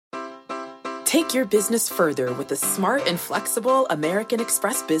Take your business further with the smart and flexible American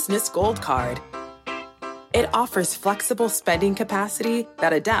Express Business Gold Card. It offers flexible spending capacity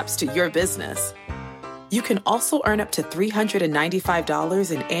that adapts to your business. You can also earn up to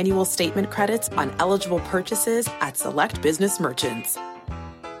 $395 in annual statement credits on eligible purchases at select business merchants.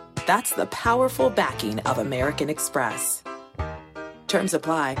 That's the powerful backing of American Express. Terms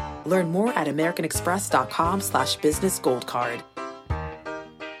apply. Learn more at americanexpress.com/businessgoldcard.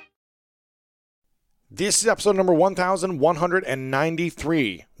 This is episode number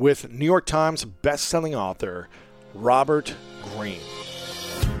 1193 with New York Times bestselling author Robert Greene.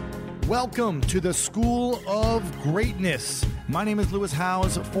 Welcome to the School of Greatness. My name is Lewis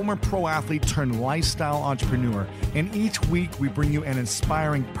Howes, former pro athlete turned lifestyle entrepreneur, and each week we bring you an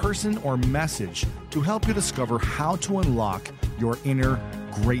inspiring person or message to help you discover how to unlock your inner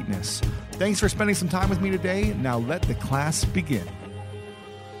greatness. Thanks for spending some time with me today. Now let the class begin.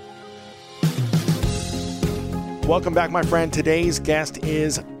 Welcome back, my friend. Today's guest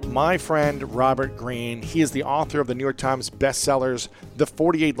is my friend Robert Greene. He is the author of the New York Times bestsellers, The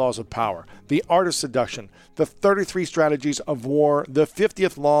 48 Laws of Power, The Art of Seduction, The 33 Strategies of War, The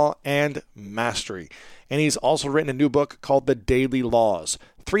 50th Law, and Mastery. And he's also written a new book called The Daily Laws,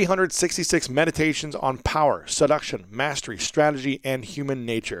 366 Meditations on Power, Seduction, Mastery, Strategy, and Human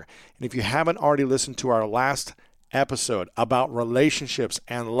Nature. And if you haven't already listened to our last episode about relationships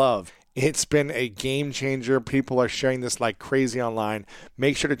and love, it's been a game changer. People are sharing this like crazy online.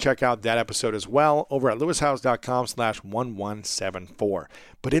 Make sure to check out that episode as well over at lewishowes.com/1174.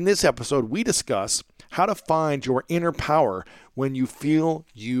 But in this episode, we discuss how to find your inner power when you feel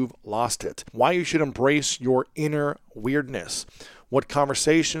you've lost it, why you should embrace your inner weirdness, what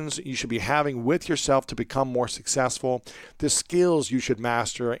conversations you should be having with yourself to become more successful, the skills you should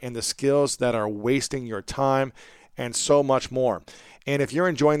master, and the skills that are wasting your time, and so much more. And if you're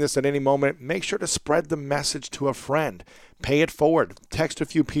enjoying this at any moment, make sure to spread the message to a friend. Pay it forward. Text a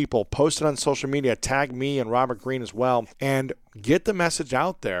few people. Post it on social media. Tag me and Robert Greene as well. And get the message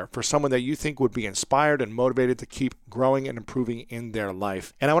out there for someone that you think would be inspired and motivated to keep growing and improving in their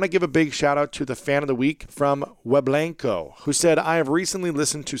life. And I want to give a big shout out to the fan of the week from Weblanco, who said, I have recently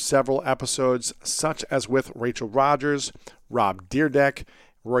listened to several episodes, such as with Rachel Rogers, Rob Dyrdek,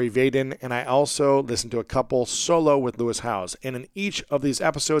 Roy Vaden, and I also listened to a couple solo with Lewis Howes. And in each of these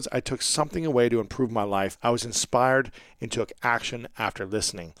episodes, I took something away to improve my life. I was inspired and took action after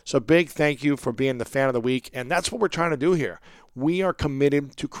listening. So big thank you for being the fan of the week. And that's what we're trying to do here. We are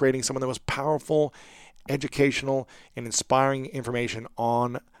committed to creating some of the most powerful, educational, and inspiring information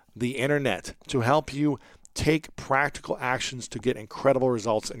on the internet to help you take practical actions to get incredible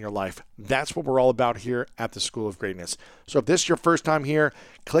results in your life. That's what we're all about here at the School of Greatness. So if this is your first time here,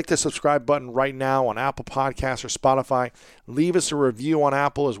 click the subscribe button right now on Apple Podcasts or Spotify. Leave us a review on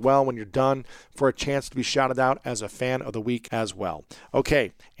Apple as well when you're done for a chance to be shouted out as a fan of the week as well.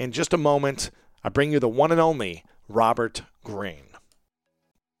 Okay, in just a moment, I bring you the one and only Robert Greene.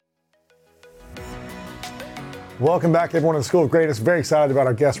 Welcome back, everyone, to the School of Greatness. Very excited about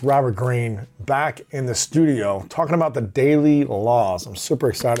our guest, Robert Greene, back in the studio, talking about the Daily Laws. I'm super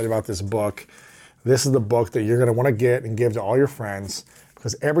excited about this book. This is the book that you're going to want to get and give to all your friends,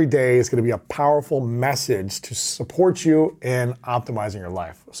 because every day is going to be a powerful message to support you in optimizing your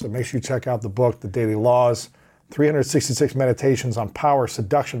life. So make sure you check out the book, The Daily Laws, 366 Meditations on Power,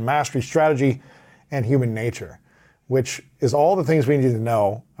 Seduction, Mastery, Strategy, and Human Nature, which is all the things we need to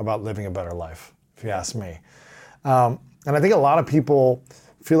know about living a better life, if you ask me. And I think a lot of people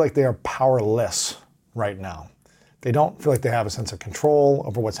feel like they are powerless right now. They don't feel like they have a sense of control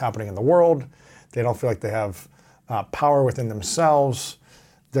over what's happening in the world. They don't feel like they have power within themselves.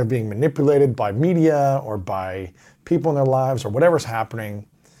 They're being manipulated by media or by people in their lives or whatever's happening.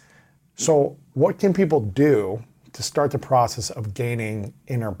 So what can people do to start the process of gaining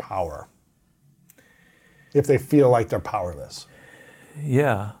inner power if they feel like they're powerless?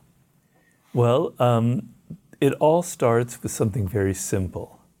 Yeah. Well, it all starts with something very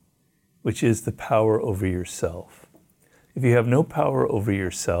simple, which is the power over yourself. If you have no power over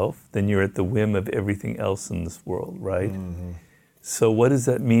yourself, then you're at the whim of everything else in this world, right? Mm-hmm. So what does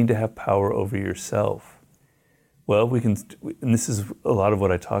that mean to have power over yourself? Well, and this is a lot of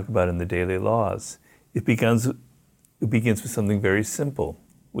what I talk about in the Daily Laws. It begins with something very simple,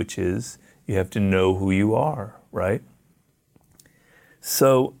 which is you have to know who you are, right?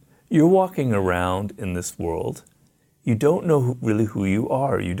 So you're walking around in this world. You don't know really who you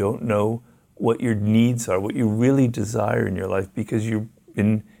are. You don't know what your needs are, what you really desire in your life, because you're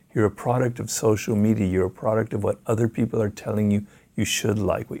a product of social media. You're a product of what other people are telling you you should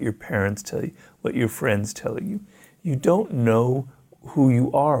like, what your parents tell you, what your friends tell you. You don't know who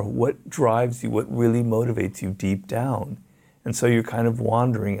you are, what drives you, what really motivates you deep down. And so you're kind of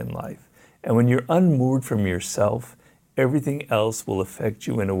wandering in life. And when you're unmoored from yourself, everything else will affect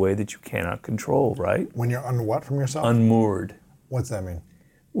you in a way that you cannot control, right? When you're what from yourself? Unmoored. What's that mean?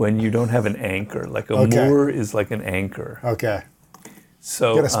 When you don't have an anchor. Like a Okay. moor is like an anchor. Okay.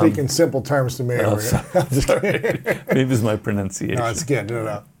 So You got to speak in simple terms to me. oh, over here. sorry. Maybe it's my pronunciation. No, it's good.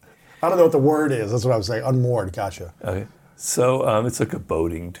 No. I don't know what the word is. That's what I was saying. Unmoored. Gotcha. Okay. So it's like a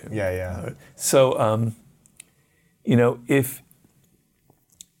boating term. Yeah. So,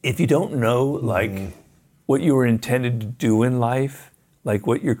 if you don't know, like, what you were intended to do in life, like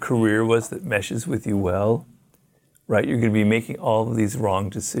what your career was that meshes with you well, right? You're going to be making all of these wrong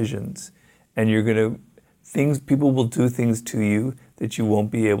decisions. And people will do things to you that you won't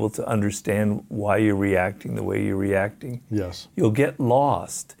be able to understand why you're reacting the way you're reacting. Yes. You'll get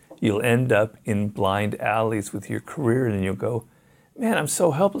lost. You'll end up in blind alleys with your career, and you'll go, man, I'm so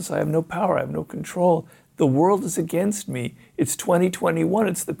helpless. I have no power. I have no control. The world is against me. It's 2021.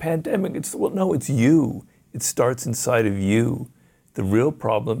 It's the pandemic. No, it's you. It starts inside of you. The real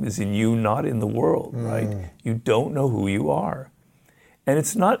problem is in you, not in the world, right? You don't know who you are. And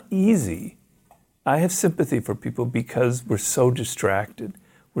it's not easy. I have sympathy for people because we're so distracted.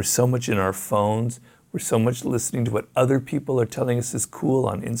 We're so much in our phones. We're so much listening to what other people are telling us is cool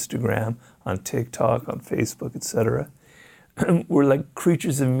on Instagram, on TikTok, on Facebook, etc. We're like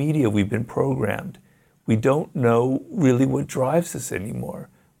creatures of media. We've been programmed. We don't know really what drives us anymore.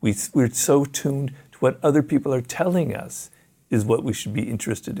 We're so tuned to what other people are telling us is what we should be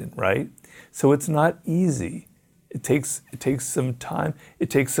interested in, right? So it's not easy. It takes some time. It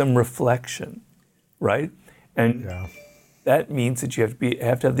takes some reflection, right? And that means that you have to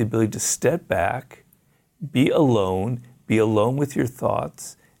have the ability to step back, be alone with your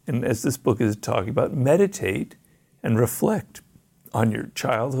thoughts, and as this book is talking about, meditate and reflect on your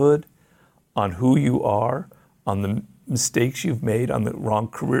childhood, on who you are, on the mistakes you've made, on the wrong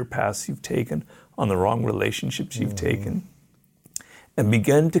career paths you've taken, on the wrong relationships you've taken, and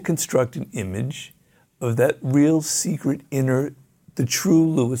begin to construct an image of that real secret inner, the true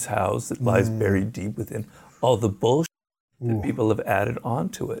Lewis Howes that lies buried deep within all the bullshit that people have added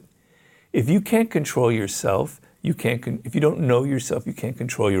onto it. If you can't control yourself, if you don't know yourself, you can't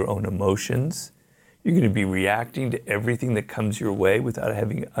control your own emotions. You're going to be reacting to everything that comes your way without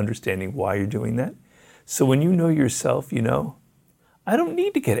understanding why you're doing that. So when you know yourself, I don't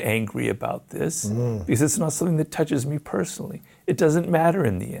need to get angry about this because it's not something that touches me personally. It doesn't matter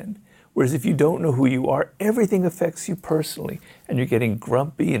in the end. Whereas if you don't know who you are, everything affects you personally, and you're getting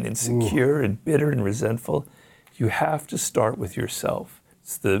grumpy and insecure and bitter and resentful. You have to start with yourself.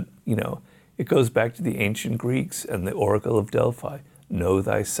 It goes back to the ancient Greeks and the Oracle of Delphi. Know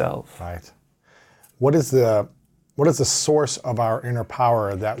thyself. Right. What is the source of our inner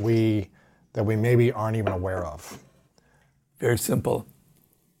power that we maybe aren't even aware of? Very simple.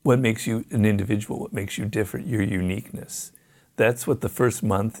 What makes you an individual? What makes you different? Your uniqueness. That's what the first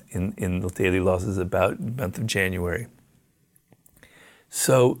month in the Daily Laws is about, the month of January.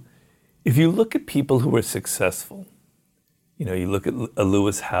 So if you look at people who are successful, you look at a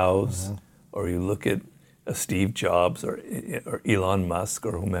Lewis Howes, or you look at a Steve Jobs or Elon Musk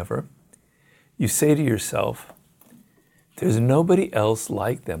or whomever, you say to yourself, there's nobody else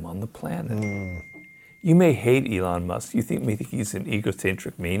like them on the planet. You may hate Elon Musk. You may think he's an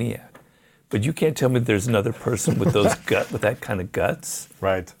egocentric maniac. But you can't tell me there's another person with with that kind of guts,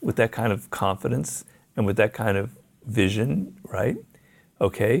 right? With that kind of confidence and with that kind of vision, right?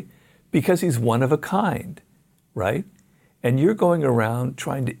 Okay? Because he's one of a kind, right? And you're going around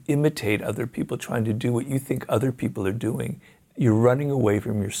trying to imitate other people, trying to do what you think other people are doing. You're running away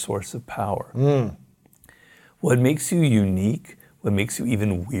from your source of power. What makes you unique, what makes you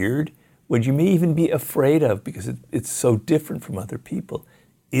even weird, what you may even be afraid of because it's so different from other people,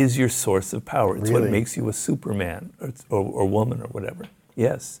 is your source of power. It's what makes you a Superman or woman or whatever.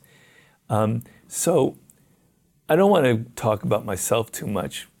 Yes. So I don't want to talk about myself too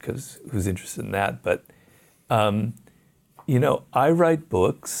much because who's interested in that? But, I write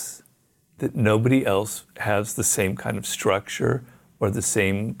books that nobody else has the same kind of structure or the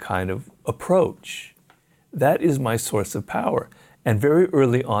same kind of approach. That is my source of power. And very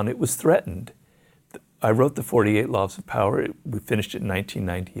early on, it was threatened. I wrote the 48 Laws of Power. We finished it in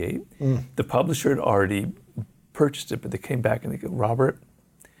 1998. The publisher had already purchased it, but they came back and they go, Robert,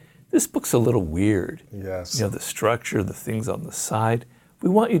 this book's a little weird. Yes. The structure, the things on the side. We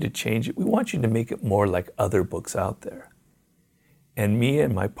want you to change it. We want you to make it more like other books out there. And me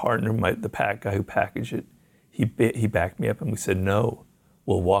and my partner, the guy who packaged it, he backed me up and we said, no,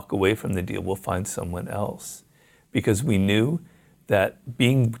 we'll walk away from the deal. We'll find someone else. Because we knew that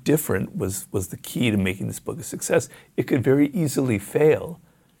being different was the key to making this book a success. It could very easily fail.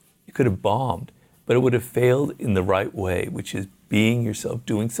 It could have bombed, but it would have failed in the right way, which is being yourself,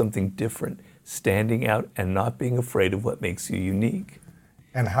 doing something different, standing out, and not being afraid of what makes you unique.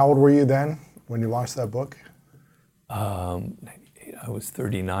 And how old were you then when you launched that book? 98. I was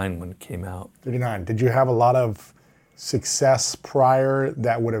 39 when it came out. 39. Did you have a lot of success prior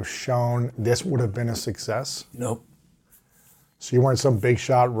that would have shown this would have been a success? Nope. So you weren't some big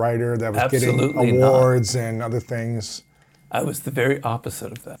shot writer that was Absolutely getting awards and other things? I was the very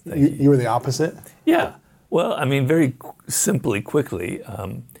opposite of that. You were the opposite? Yeah. Well, I mean, very simply, quickly,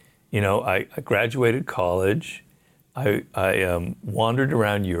 I graduated college. I wandered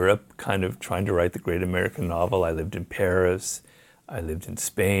around Europe kind of trying to write the great American novel. I lived in Paris. I lived in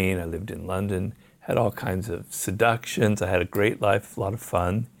Spain. I lived in London. Had all kinds of seductions. I had a great life, a lot of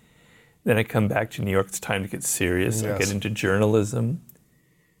fun. Then I come back to New York. It's time to get serious. Yes. I get into journalism.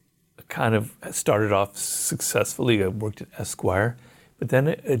 I kind of started off successfully. I worked at Esquire. But then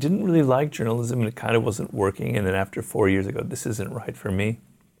I didn't really like journalism, and it kind of wasn't working. And then after 4 years, I go, this isn't right for me.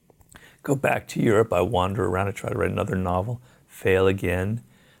 Go back to Europe. I wander around. I try to write another novel, fail again.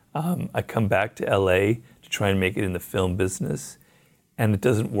 I come back to LA to try and make it in the film business, and it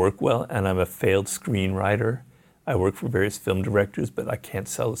doesn't work well, and I'm a failed screenwriter. I work for various film directors, but I can't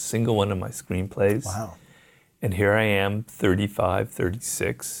sell a single one of my screenplays. Wow. And here I am, 35,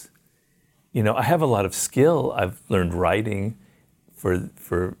 36. I have a lot of skill. I've learned writing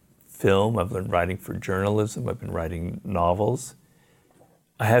for film. I've learned writing for journalism. I've been writing novels.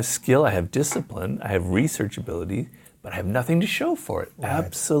 I have skill. I have discipline. I have research ability, but I have nothing to show for it. Right.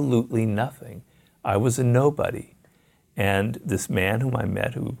 Absolutely nothing. I was a nobody. And this man whom I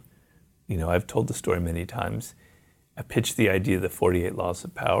met, who, I've told the story many times, I pitched the idea of the 48 Laws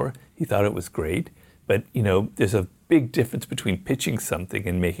of Power. He thought it was great. But, there's a big difference between pitching something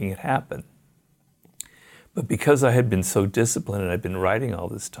and making it happen. But because I had been so disciplined and I'd been writing all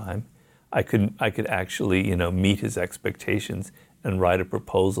this time, I could actually, meet his expectations and write a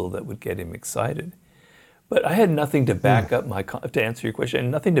proposal that would get him excited. But I had nothing to back up to answer your question, I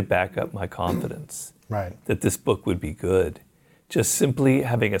had nothing to back up my confidence that this book would be good. Just simply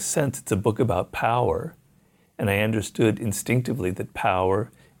having a sense it's a book about power, and I understood instinctively that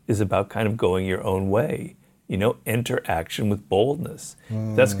power is about kind of going your own way. Enter action with boldness.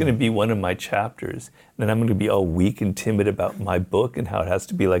 That's going to be one of my chapters. And then I'm going to be all weak and timid about my book and how it has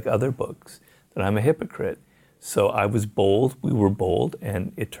to be like other books, that I'm a hypocrite. So I was bold, we were bold,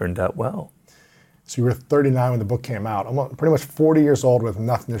 and it turned out well. So you were 39 when the book came out. I'm pretty much 40 years old with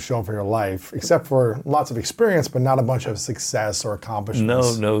nothing to show for your life, except for lots of experience, but not a bunch of success or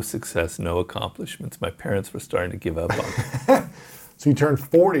accomplishments. No success, no accomplishments. My parents were starting to give up on me. So you turned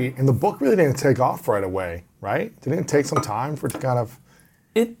 40, and the book really didn't take off right away, right? Didn't it take some time for it to kind of...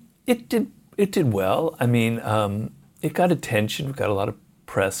 It did well. I mean, it got attention. We got a lot of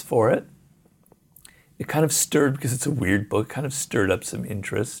press for it. It kind of stirred, because it's a weird book, kind of stirred up some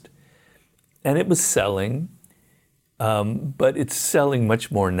interest. And it was selling, but it's selling much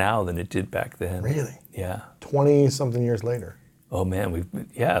more now than it did back then. Really? Yeah. 20-something years later. Oh, man,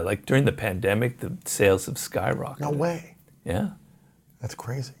 like during the pandemic, the sales have skyrocketed. No way. Yeah. That's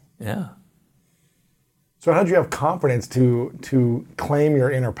crazy. Yeah. So how did you have confidence to claim your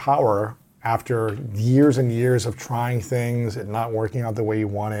inner power after years and years of trying things and not working out the way you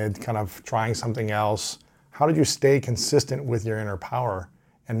wanted, kind of trying something else? How did you stay consistent with your inner power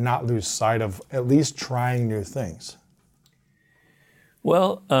and not lose sight of at least trying new things?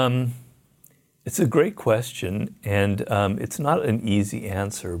 Well, it's a great question, and it's not an easy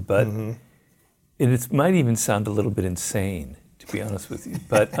answer, but it might even sound a little bit insane, to be honest with you.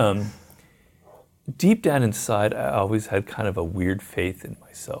 But deep down inside, I always had kind of a weird faith in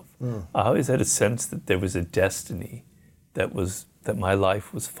myself. I always had a sense that there was a destiny, that my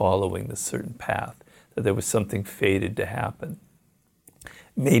life was following a certain path, that there was something fated to happen.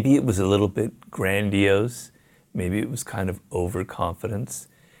 Maybe it was a little bit grandiose. Maybe it was kind of overconfidence,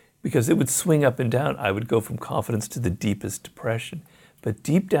 because it would swing up and down. I would go from confidence to the deepest depression. But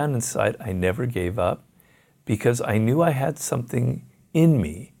deep down inside, I never gave up, because I knew I had something in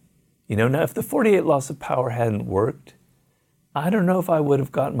me. Now if the 48 Laws of Power hadn't worked, I don't know if I would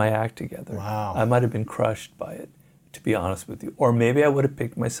have gotten my act together. Wow. I might have been crushed by it, to be honest with you. Or maybe I would have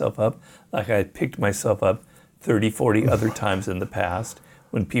picked myself up like I had picked myself up 30, 40 other times in the past,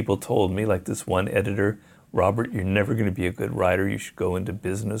 when people told me, like this one editor, Robert, you're never going to be a good writer. You should go into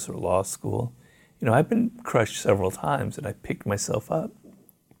business or law school. I've been crushed several times, and I picked myself up.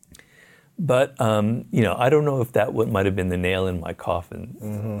 But, I don't know if that might have been the nail in my coffin,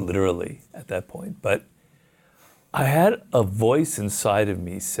 literally, at that point. But I had a voice inside of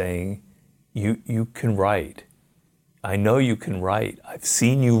me saying, you can write. I know you can write. I've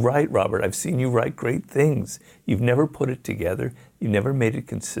seen you write, Robert. I've seen you write great things. You've never put it together. You've never made it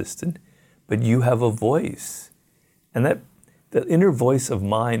consistent, but you have a voice. And that the inner voice of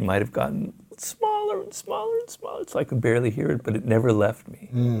mine might have gotten smaller and smaller and smaller so I could barely hear it, but it never left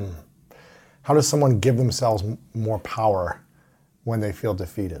me. How does someone give themselves more power when they feel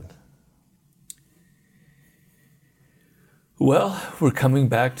defeated? Well, we're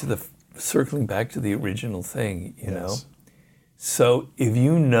circling back to the original thing, you know? So if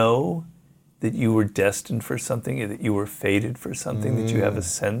you know that you were destined for something, that you were fated for something, that you have a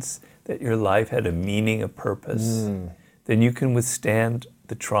sense that your life had a meaning, a purpose, then you can withstand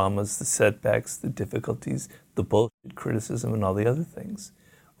the traumas, the setbacks, the difficulties, the bullshit, criticism, and all the other things,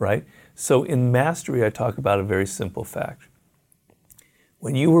 right? So in Mastery, I talk about a very simple fact.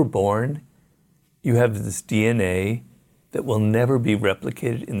 When you were born, you have this DNA that will never be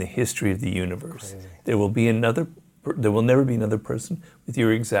replicated in the history of the universe. Crazy. There will never be another person with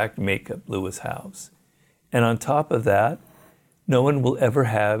your exact makeup, Lewis Howes. And on top of that, no one will ever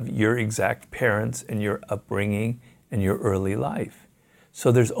have your exact parents and your upbringing and your early life.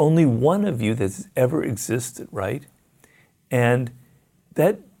 So there's only one of you that's ever existed, right? And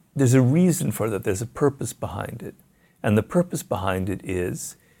that there's a reason for that. There's a purpose behind it. And the purpose behind it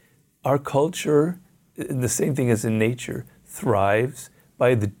is our culture, the same thing as in nature, thrives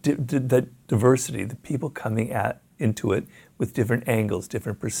by the diversity, the people coming into it with different angles,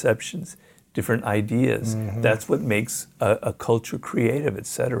 different perceptions, different ideas. That's what makes a culture creative,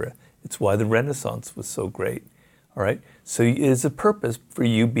 etc. It's why the Renaissance was so great, all right? So it is a purpose for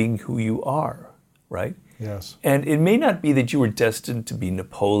you being who you are, right? Yes. And it may not be that you were destined to be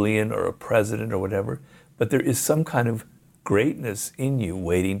Napoleon or a president or whatever, but there is some kind of greatness in you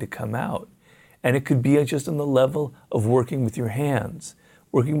waiting to come out. And it could be just on the level of working with your hands.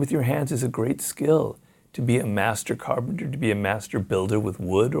 Working with your hands is a great skill. To be a master carpenter, to be a master builder with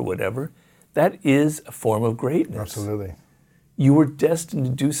wood or whatever, that is a form of greatness. Absolutely. You were destined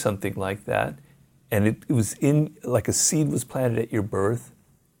to do something like that, and it was like a seed was planted at your birth.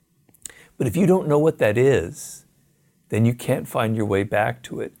 But if you don't know what that is, then you can't find your way back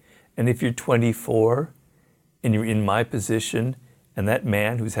to it. And if you're 24 and you're in my position, and that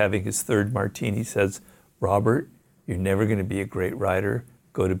man who's having his third martini says, Robert, you're never going to be a great writer,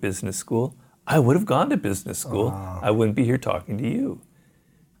 go to business school, I would have gone to business school. I wouldn't be here talking to you.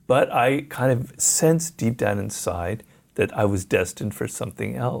 But I kind of sensed deep down inside that I was destined for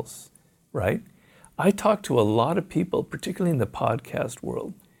something else, right? I talk to a lot of people, particularly in the podcast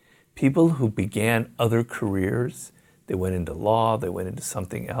world, people who began other careers. They went into law, they went into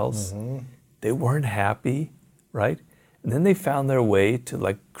something else. They weren't happy, right? And then they found their way to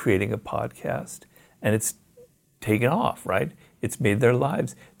like creating a podcast, and it's taken off, right? It's made their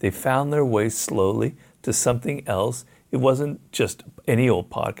lives. They found their way slowly to something else. It wasn't just any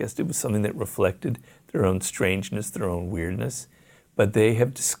old podcast. It was something that reflected their own strangeness, their own weirdness. But they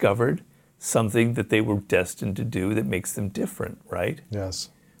have discovered something that they were destined to do that makes them different, right? Yes.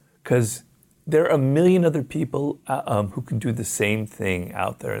 Because there are a million other people who can do the same thing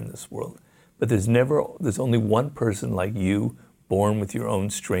out there in this world. But there's only one person like you, born with your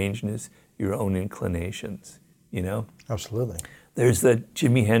own strangeness, your own inclinations, you know? Absolutely. There's that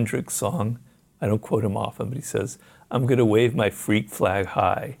Jimi Hendrix song, I don't quote him often, but he says, I'm gonna wave my freak flag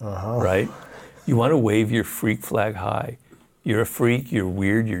high, right? You wanna wave your freak flag high. You're a freak, you're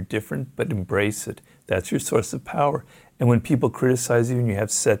weird, you're different, but embrace it. That's your source of power. And when people criticize you and you have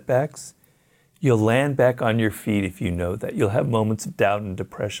setbacks, you'll land back on your feet if you know that. You'll have moments of doubt and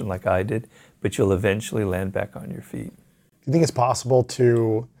depression like I did, but you'll eventually land back on your feet. Do you think it's possible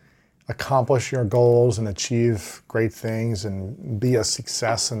to accomplish your goals and achieve great things and be a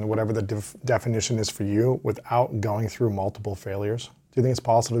success in whatever the definition is for you without going through multiple failures? Do you think it's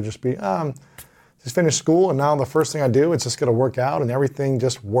possible to just be, just finish school and now the first thing I do, it's just going to work out and everything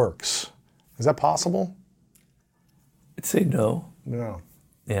just works? Is that possible? I'd say no. No.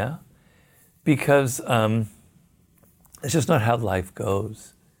 Yeah. Because it's just not how life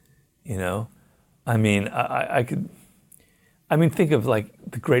goes, you know? I mean, think of like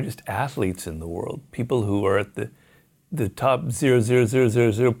the greatest athletes in the world, people who are at the top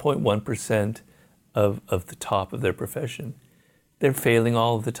 0.1% of the top of their profession. They're failing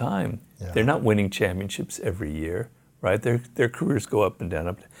all of the time. Yeah. They're not winning championships every year, right? Their careers go up and down,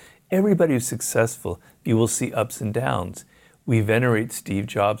 up. Everybody who's successful, you will see ups and downs. We venerate Steve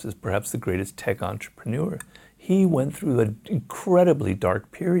Jobs as perhaps the greatest tech entrepreneur. He went through an incredibly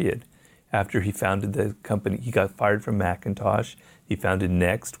dark period. After he founded the company, he got fired from Macintosh. He founded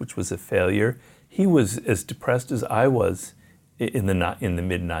Next, which was a failure. He was as depressed as I was in the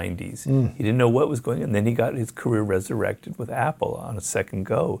mid-90s. He didn't know what was going on. And then he got his career resurrected with Apple on a second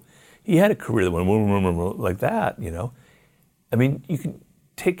go. He had a career that went like that, you know. I mean, you can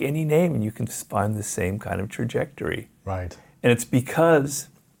take any name and you can find the same kind of trajectory. Right. And it's because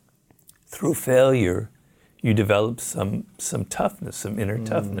through failure, you develop some toughness, some inner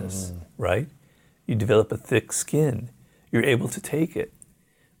toughness, right? You develop a thick skin. You're able to take it,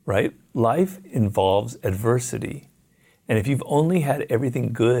 right? Life involves adversity. And if you've only had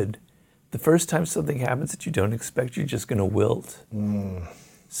everything good, the first time something happens that you don't expect, you're just going to wilt.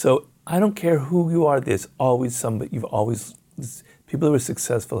 So I don't care who you are, there's always somebody, people who are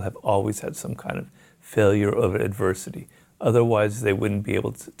successful have always had some kind of failure or adversity. Otherwise, they wouldn't be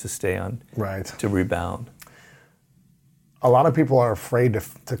able to stay on, to rebound. A lot of people are afraid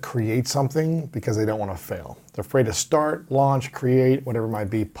to create something because they don't want to fail. They're afraid to start, launch, create, whatever it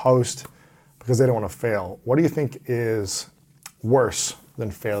might be, post, because they don't want to fail. What do you think is worse than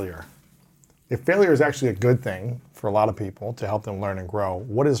failure? If failure is actually a good thing for a lot of people to help them learn and grow,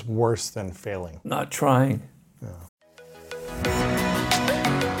 what is worse than failing? Not trying.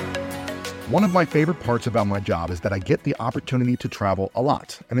 One of my favorite parts about my job is that I get the opportunity to travel a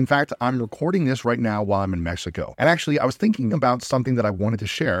lot. And in fact, I'm recording this right now while I'm in Mexico. And actually, I was thinking about something that I wanted to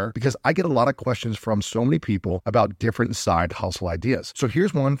share because I get a lot of questions from so many people about different side hustle ideas. So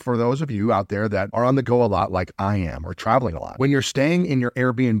here's one for those of you out there that are on the go a lot like I am or traveling a lot. When you're staying in your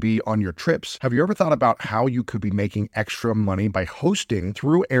Airbnb on your trips, have you ever thought about how you could be making extra money by hosting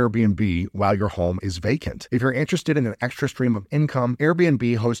through Airbnb while your home is vacant? If you're interested in an extra stream of income,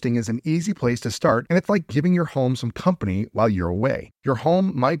 Airbnb hosting is an easy place to start, and it's like giving your home some company while you're away. Your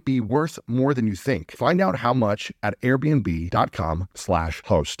home might be worth more than you think. Find out how much at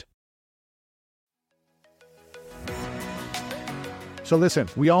airbnb.com/host. So listen,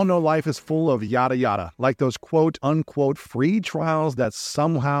 we all know life is full of yada yada, like those quote unquote free trials that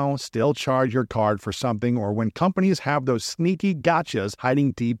somehow still charge your card for something, or when companies have those sneaky gotchas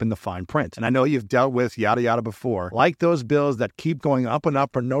hiding deep in the fine print. And I know you've dealt with yada yada before, like those bills that keep going up and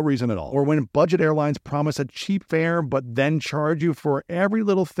up for no reason at all, or when budget airlines promise a cheap fare but then charge you for every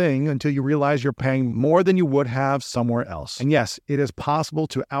little thing until you realize you're paying more than you would have somewhere else. And yes, it is possible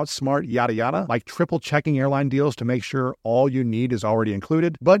to outsmart yada yada, like triple checking airline deals to make sure all you need is already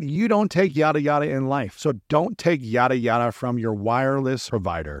included, but you don't take yada yada in life. So don't take yada yada from your wireless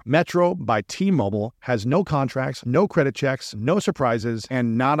provider. Metro by T-Mobile has no contracts, no credit checks, no surprises,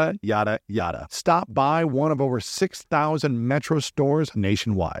 and nada yada yada. Stop by one of over 6,000 Metro stores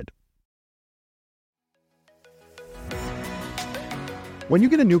nationwide. When you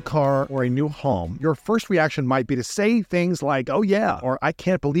get a new car or a new home, your first reaction might be to say things like, oh yeah, or I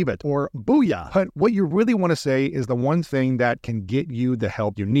can't believe it, or booyah. But what you really want to say is the one thing that can get you the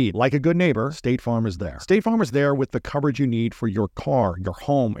help you need. Like a good neighbor, State Farm is there. State Farm is there with the coverage you need for your car, your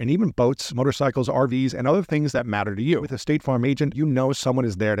home, and even boats, motorcycles, RVs, and other things that matter to you. With a State Farm agent, you know someone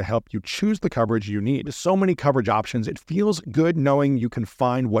is there to help you choose the coverage you need. With so many coverage options, it feels good knowing you can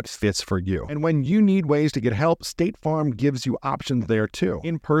find what fits for you. And when you need ways to get help, State Farm gives you options there too.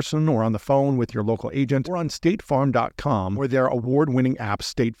 In person or on the phone with your local agent or on statefarm.com, where their award-winning app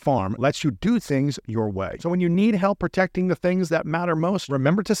State Farm lets you do things your way. So when you need help protecting the things that matter most,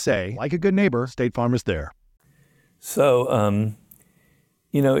 remember to say, like a good neighbor, State Farm is there. So,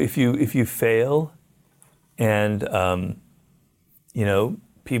 if you fail and,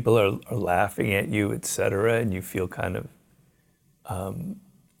 people are laughing at you, et cetera, and you feel kind of,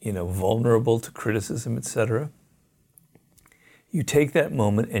 vulnerable to criticism, et cetera, you take that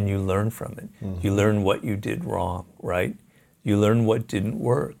moment and you learn from it. You learn what you did wrong, right? You learn what didn't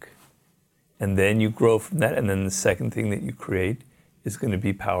work. And then you grow from that. And then the second thing that you create is going to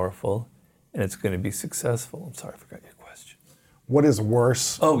be powerful and it's going to be successful. I'm sorry, I forgot your question. What is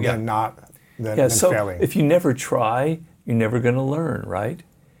worse than failing? If you never try, you're never going to learn, right?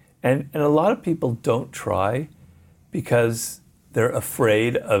 And a lot of people don't try because they're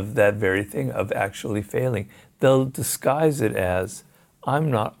afraid of that very thing, of actually failing. They'll disguise it as,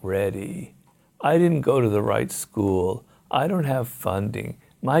 I'm not ready. I didn't go to the right school. I don't have funding.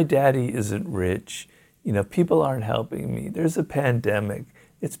 My daddy isn't rich. People aren't helping me. There's a pandemic.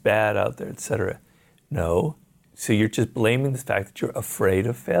 It's bad out there, etc. No. So you're just blaming the fact that you're afraid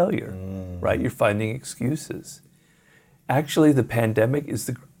of failure, right? You're finding excuses. Actually, the pandemic it's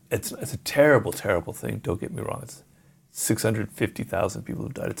a terrible, terrible thing. Don't get me wrong. It's 650,000 people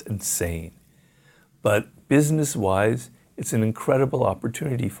have died. It's insane. But business-wise, it's an incredible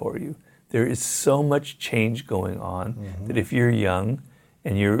opportunity for you. There is so much change going on that if you're young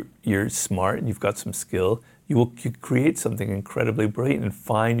and you're smart and you've got some skill, you create something incredibly brilliant and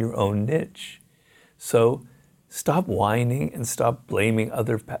find your own niche. So stop whining and stop blaming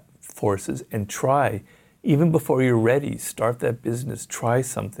other forces and try. Even before you're ready, start that business, try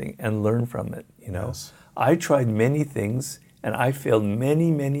something and learn from it, you know. Yes. I tried many things and I failed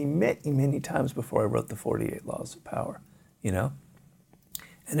many, many, many, many times before I wrote the 48 Laws of Power, you know.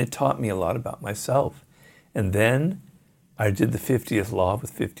 And it taught me a lot about myself. And then I did the 50th Law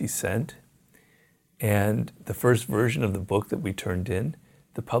with 50 Cent. And the first version of the book that we turned in,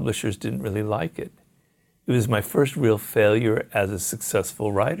 the publishers didn't really like it. It was my first real failure as a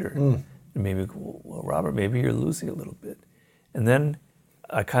successful writer. It made me go, well, Robert, maybe you're losing a little bit. And then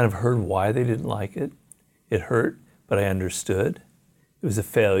I kind of heard why they didn't like it. It hurt, but I understood. It was a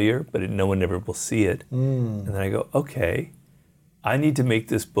failure, but no one ever will see it. And then I go, okay, I need to make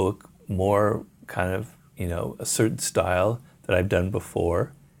this book more kind of, you know, a certain style that I've done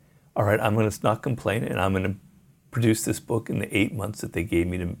before. All right, I'm going to not complain, and I'm going to produce this book in the 8 months that they gave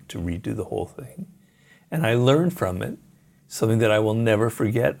me to redo the whole thing. And I learned from it something that I will never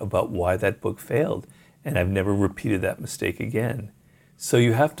forget about why that book failed, and I've never repeated that mistake again. So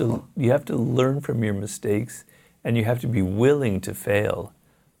you have to learn from your mistakes, and you have to be willing to fail.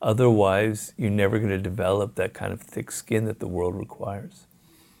 Otherwise, you're never going to develop that kind of thick skin that the world requires.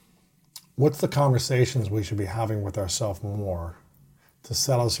 What's the conversations we should be having with ourselves more to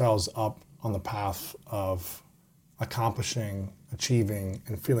set ourselves up on the path of accomplishing, achieving,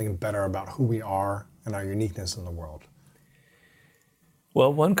 and feeling better about who we are and our uniqueness in the world?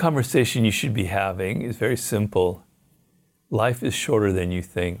 Well, one conversation you should be having is very simple. Life is shorter than you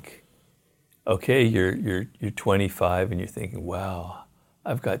think. Okay, you're 25 and you're thinking, wow,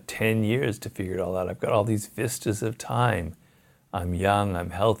 I've got 10 years to figure it all out. I've got all these vistas of time. I'm young, I'm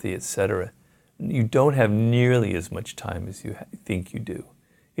healthy, etc. You don't have nearly as much time as you think you do.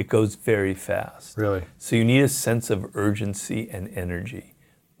 It goes very fast. Really? So you need a sense of urgency and energy.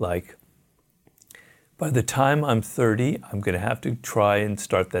 Like, by the time I'm 30, I'm going to have to try and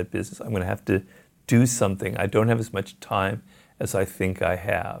start that business. I'm going to have to do something. I don't have as much time as I think I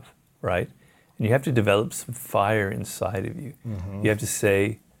have, right? And you have to develop some fire inside of you. You have to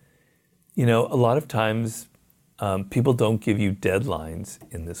say, you know, a lot of times people don't give you deadlines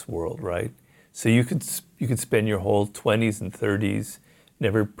in this world, right? So you could spend your whole 20s and 30s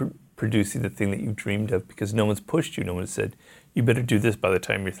never producing the thing that you dreamed of because no one's pushed you. No one said, you better do this by the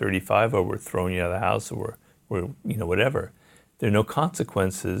time you're 35 or we're throwing you out of the house or we're you know, whatever. There are no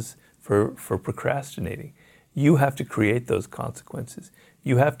consequences for procrastinating. You have to create those consequences.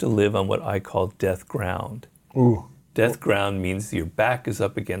 You have to live on what I call death ground. Ooh. Death ground means your back is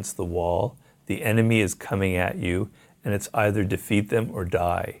up against the wall, the enemy is coming at you, and it's either defeat them or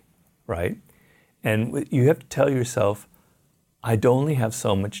die, right? And you have to tell yourself, I'd only have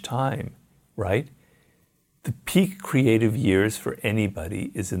so much time, right? The peak creative years for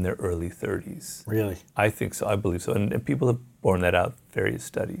anybody is in their early 30s. Really? I think so, I believe so. And people have borne that out in various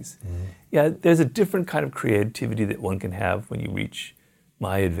studies. Yeah, there's a different kind of creativity that one can have when you reach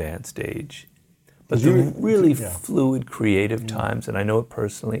my advanced age. But the really fluid creative times, and I know it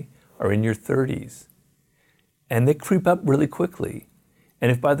personally, are in your 30s. And they creep up really quickly. And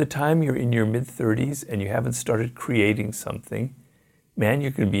if by the time you're in your mid-30s and you haven't started creating something, man,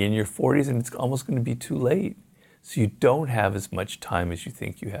 you're going to be in your 40s and it's almost going to be too late. So you don't have as much time as you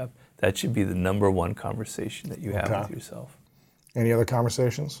think you have. That should be the number one conversation that you have with yourself. Any other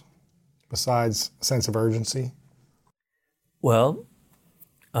conversations besides sense of urgency? Well,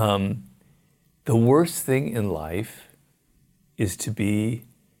 the worst thing in life is to be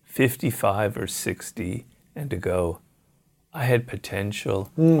 55 or 60 and to go, I had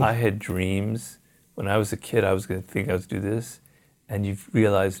potential, I had dreams. When I was a kid, I was going to think I was do this, and you've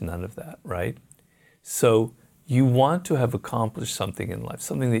realized none of that, right? So you want to have accomplished something in life,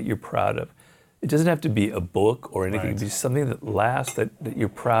 something that you're proud of. It doesn't have to be a book or anything. It can be something that lasts, that you're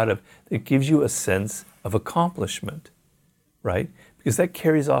proud of, that gives you a sense of accomplishment, right? Because that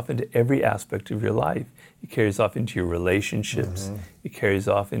carries off into every aspect of your life. It carries off into your relationships. It carries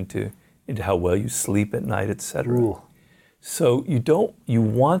off into how well you sleep at night, etc. So you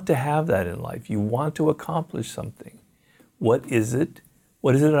want to have that in life. You want to accomplish something. What is it?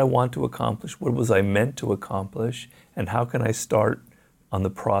 What is it I want to accomplish? What was I meant to accomplish? And how can I start on the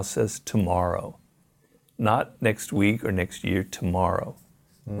process tomorrow? Not next week or next year, tomorrow,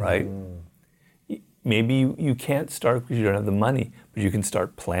 right? Maybe you can't start because you don't have the money, but you can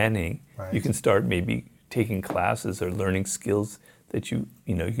start planning. You can start maybe taking classes or learning skills that you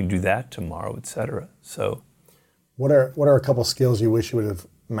can do that tomorrow, etc. So, what are a couple skills you wish you would have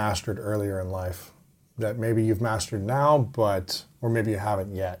mastered earlier in life that maybe you've mastered now, or maybe you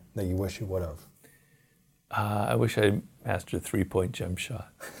haven't yet that you wish you would have? I wish I mastered a 3-point jump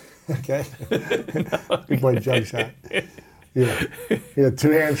shot. Okay. You play jump shot. Yeah. You a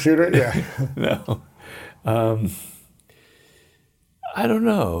two-hand shooter? Yeah. No. I don't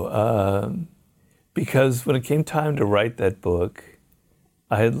know. Because when it came time to write that book,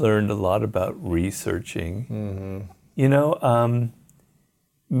 I had learned a lot about researching. Mm-hmm. You know,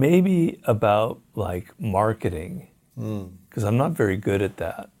 maybe about like marketing, because I'm not very good at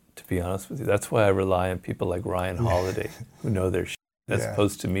that, to be honest with you. That's why I rely on people like Ryan Holiday, who know their shit, as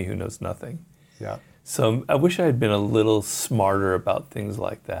opposed to me, who knows nothing. Yeah. So I wish I had been a little smarter about things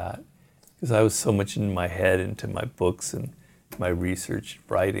like that, because I was so much in my head into my books and my research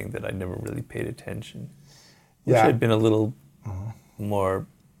writing that I never really paid attention. Wish I had been a little more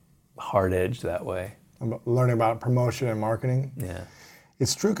hard-edged that way. Learning about promotion and marketing. Yeah.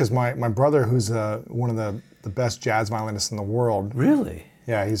 It's true, because my brother, who's one of the best jazz violinists in the world. Really?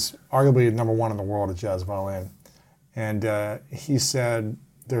 Yeah, he's arguably number one in the world at jazz violin. And he said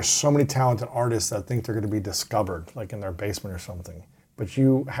there's so many talented artists that think they're going to be discovered, like in their basement or something. But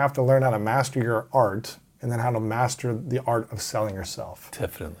you have to learn how to master your art, and then how to master the art of selling yourself.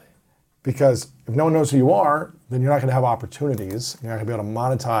 Definitely. Because if no one knows who you are, then you're not going to have opportunities. You're not going to be able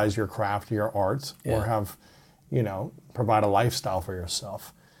to monetize your craft, your art, or have, provide a lifestyle for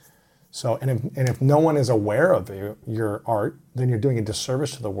yourself. So, and if no one is aware of your art, then you're doing a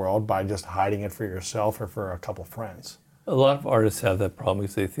disservice to the world by just hiding it for yourself or for a couple friends. A lot of artists have that problem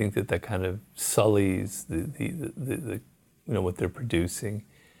because they think that kind of sullies the what they're producing.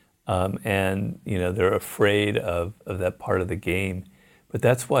 And they're afraid of that part of the game. But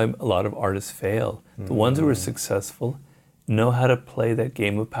that's why a lot of artists fail. The ones who are successful know how to play that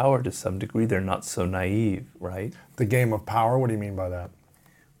game of power to some degree. They're not so naive, right? The game of power? What do you mean by that?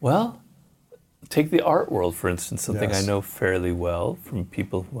 Well, take the art world, for instance, something I know fairly well from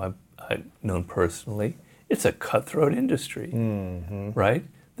people who I've known personally. It's a cutthroat industry, right?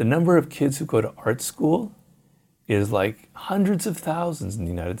 The number of kids who go to art school is like hundreds of thousands in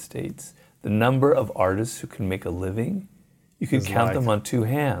the United States. The number of artists who can make a living, you can count them on two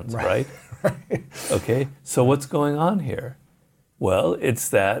hands, right? Right. Okay, so what's going on here? Well, it's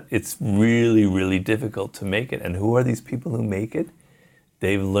that it's really, really difficult to make it. And who are these people who make it?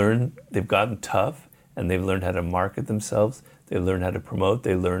 They've gotten tough, and they've learned how to market themselves. They've learned how to promote.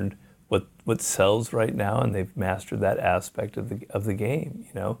 They learned what sells right now, and they've mastered that aspect of the game,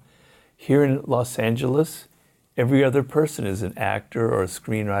 Here in Los Angeles, every other person is an actor or a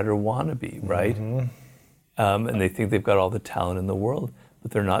screenwriter wannabe, right? And they think they've got all the talent in the world, but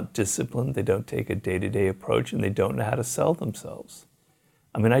they're not disciplined, they don't take a day-to-day approach, and they don't know how to sell themselves.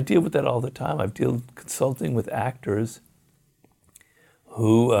 I mean, I deal with that all the time. I've dealt consulting with actors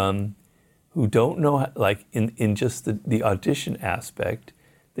who don't know, like in just the audition aspect,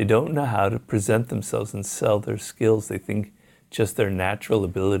 they don't know how to present themselves and sell their skills. They think just their natural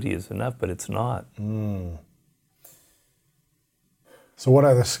ability is enough, but it's not. So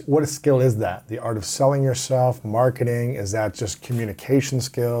what skill is that? The art of selling yourself, marketing? Is that just communication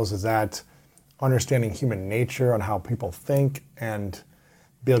skills? Is that understanding human nature on how people think and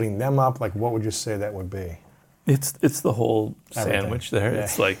building them up? Like, what would you say that would be? It's the whole sandwich there. Yeah.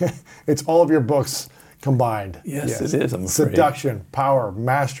 It's like it's all of your books combined. Yes, it is. I'm afraid. Seduction, power,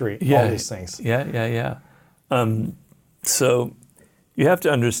 mastery, all these things. Yeah. So you have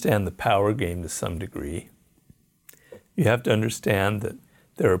to understand the power game to some degree. You have to understand that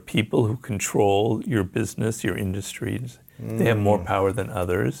there are people who control your business, your industries. They have more power than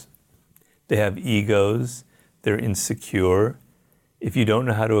others. They have egos. They're insecure. If you don't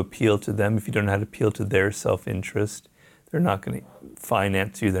know how to appeal to them, if you don't know how to appeal to their self-interest, they're not going to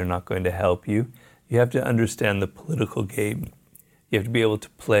finance you. They're not going to help you. You have to understand the political game. You have to be able to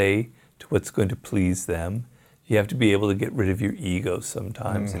play to what's going to please them. You have to be able to get rid of your ego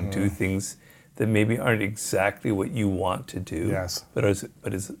sometimes and do things that maybe aren't exactly what you want to do, but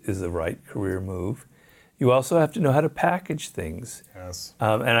is the right career move. You also have to know how to package things. Yes.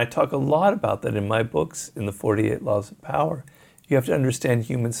 And I talk a lot about that in my books, in the 48 Laws of Power. You have to understand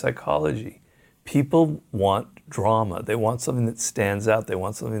human psychology. People want drama. They want something that stands out. They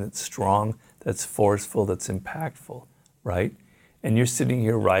want something that's strong, that's forceful, that's impactful, right? And you're sitting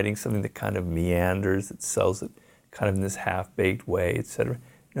here writing something that kind of meanders, that sells it kind of in this half-baked way, et cetera.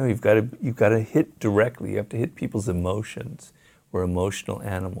 No, you've got to hit directly. You have to hit people's emotions. We're emotional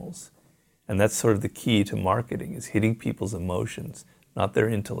animals. And that's sort of the key to marketing, is hitting people's emotions, not their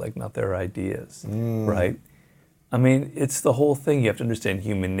intellect, not their ideas, right? I mean, it's the whole thing. You have to understand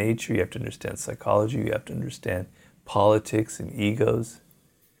human nature. You have to understand psychology. You have to understand politics and egos.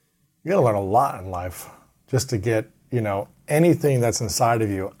 You got to learn a lot in life just to get, anything that's inside of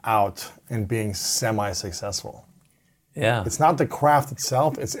you out and being semi-successful. Yeah. It's not the craft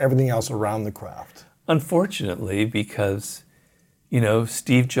itself, it's everything else around the craft. Unfortunately, because,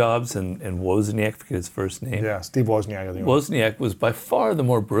 Steve Jobs and Wozniak, forget his first name. Yeah, Steve Wozniak. I think. Wozniak was by far the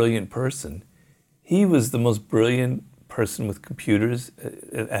more brilliant person. He was the most brilliant person with computers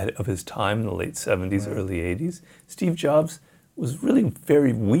of his time in the late 70s, early 80s. Steve Jobs was really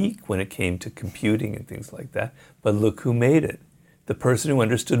very weak when it came to computing and things like that. But look who made it. The person who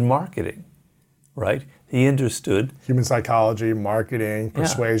understood marketing, right? He understood Human psychology, marketing,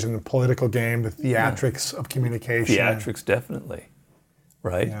 persuasion, the political game, the theatrics of communication. theatrics, definitely,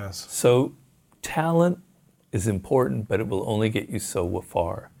 right? Yes. So talent is important, but it will only get you so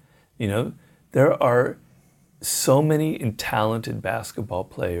far. There are so many talented basketball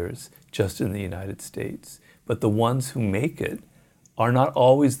players just in the United States, but the ones who make it are not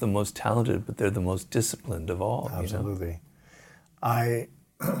always the most talented, but they're the most disciplined of all. Absolutely. I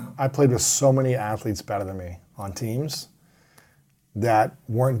played with so many athletes better than me on teams that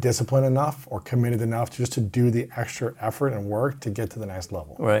weren't disciplined enough or committed enough just to do the extra effort and work to get to the next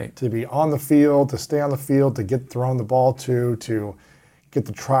level. Right. To be on the field, to stay on the field, to get thrown the ball to get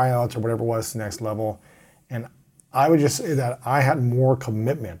the tryouts or whatever it was to the next level. And I would just say that I had more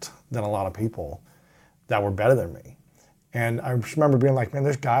commitment than a lot of people that were better than me. And I just remember being like, man,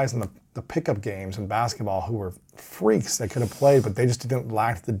 there's guys in the pickup games in basketball who were freaks that could have played, but they just didn't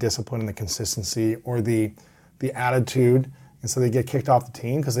lack the discipline and the consistency or the attitude. And so they get kicked off the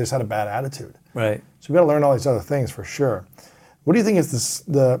team because they just had a bad attitude. Right. So we got to learn all these other things for sure. What do you think is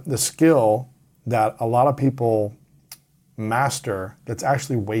the skill that a lot of people master that's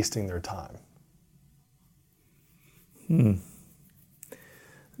actually wasting their time? Never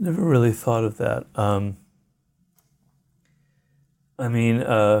really thought of that.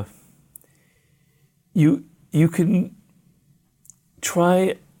 You can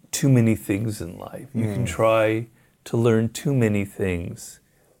try too many things in life. You can try to learn too many things,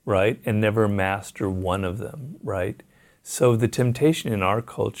 right? And never master one of them, right? So the temptation in our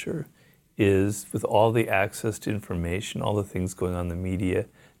culture is, with all the access to information, all the things going on in the media,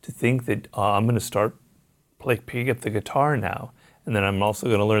 to think that I'm going to start picking up the guitar now, and then I'm also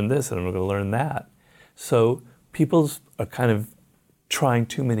going to learn this, and I'm going to learn that. So people are kind of trying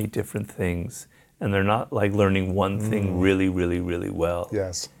too many different things, and they're not like learning one thing really, really, really well.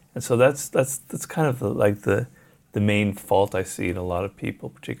 Yes. And so that's kind of the main fault I see in a lot of people,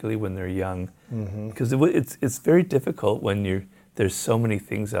 particularly when they're young, because it's very difficult when there's so many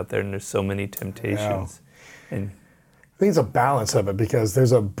things out there and there's so many temptations. And I think it's a balance of it, because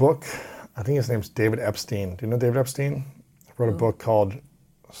there's a book, I think his name's David Epstein. Do you know David Epstein? He wrote a book called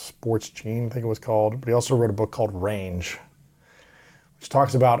Sports Gene, I think it was called, but he also wrote a book called Range, which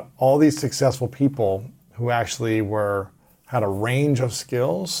talks about all these successful people who actually had a range of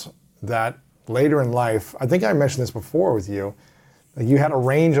skills that later in life, I think I mentioned this before with you, like you had a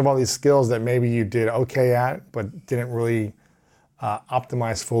range of all these skills that maybe you did okay at, but didn't really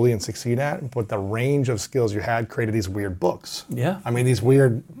optimize fully and succeed at, but the range of skills you had created these weird books. Yeah. I mean, these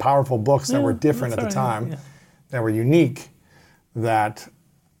weird, powerful books that were different at the time, that were unique, and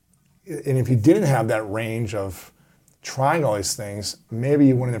if you didn't have that range of trying all these things, maybe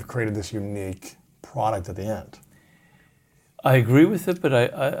you wouldn't have created this unique product at the end. I agree with it, but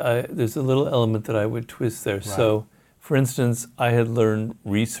I there's a little element that I would twist there. Right. So, for instance, I had learned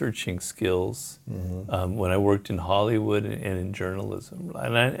researching skills when I worked in Hollywood and in journalism,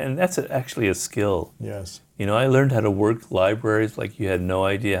 and that's actually a skill. Yes. I learned how to work libraries like you had no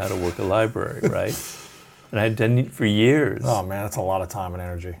idea how to work a library, right? And I had done it for years. Oh man, that's a lot of time and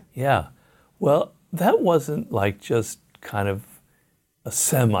energy. Yeah. Well, that wasn't like just kind of a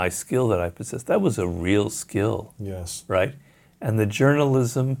semi-skill that I possessed. That was a real skill. Yes. Right? And the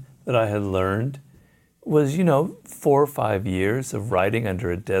journalism that I had learned was, 4 or 5 years of writing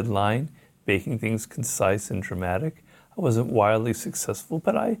under a deadline, making things concise and dramatic. I wasn't wildly successful,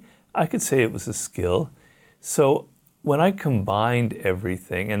 but I could say it was a skill. So when I combined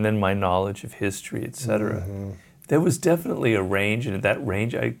everything, and then my knowledge of history, et cetera, there was definitely a range, and in that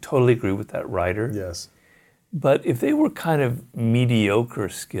range, I totally agree with that writer. Yes. But if they were kind of mediocre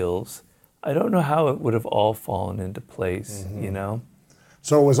skills, I don't know how it would have all fallen into place,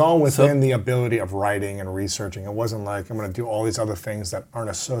 So it was all within the ability of writing and researching. It wasn't like I'm going to do all these other things that aren't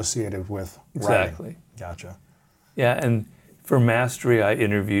associated with writing. Exactly. Gotcha. Yeah, and for mastery, I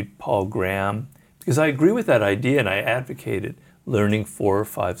interviewed Paul Graham, because I agree with that idea, and I advocated learning 4 or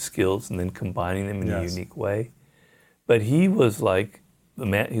 5 skills and then combining them in a unique way. But he was like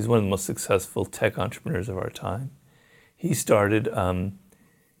he's one of the most successful tech entrepreneurs of our time. He started,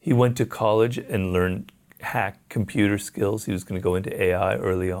 he went to college and learned hack computer skills. He was going to go into AI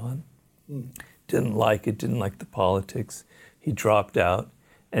early on. didn't like it, didn't like the politics. He dropped out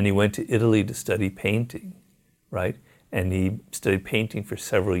and he went to Italy to study painting, right? And he studied painting for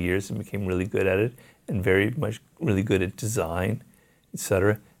several years and became really good at it and very much really good at design,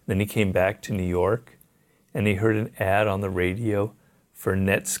 etc. Then he came back to New York and he heard an ad on the radio for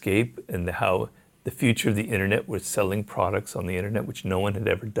Netscape and how the future of the internet was selling products on the internet, which no one had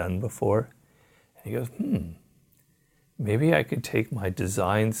ever done before. And he goes, maybe I could take my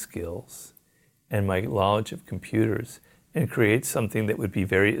design skills and my knowledge of computers and create something that would be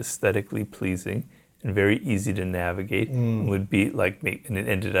very aesthetically pleasing and very easy to navigate, and would be like me. And it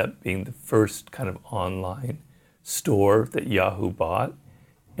ended up being the first kind of online store that Yahoo bought,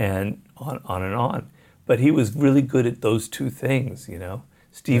 and on and on. But he was really good at those two things, you know.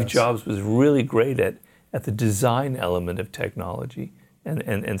 Steve Jobs was really great at the design element of technology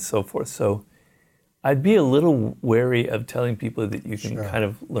and so forth. So I'd be a little wary of telling people that you can kind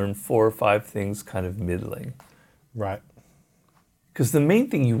of learn 4 or 5 things kind of middling. Right. Because the main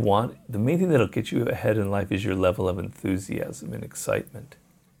thing you want, the main thing that'll get you ahead in life is your level of enthusiasm and excitement.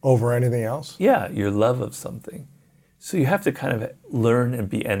 Over anything else? Yeah, your love of something. So you have to kind of learn and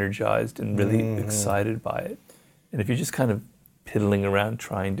be energized and really excited by it. And if you're just kind of piddling around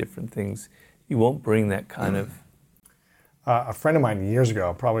trying different things, you won't bring that kind of... A friend of mine years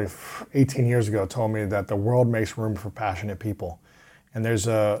ago, probably 18 years ago, told me that the world makes room for passionate people. And there's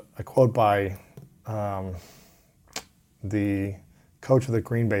a quote by the coach of the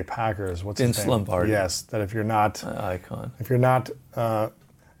Green Bay Packers. What's his name? Vince Lombardi. Yes, that if you're not icon. If you're not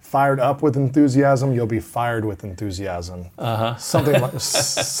fired up with enthusiasm, you'll be fired with enthusiasm. Something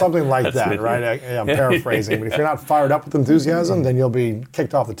like that, right? I'm paraphrasing, but if you're not fired up with enthusiasm, then you'll be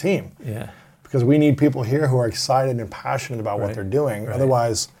kicked off the team. Yeah. Because we need people here who are excited and passionate about what they're doing.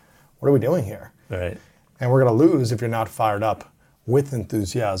 Otherwise, what are we doing here? Right. And we're going to lose if you're not fired up with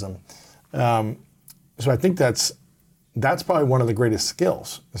enthusiasm. So I think that's probably one of the greatest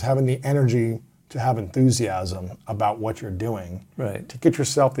skills, is having the energy to have enthusiasm about what you're doing, to get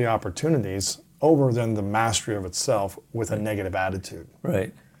yourself the opportunities over than the mastery of itself with a negative attitude.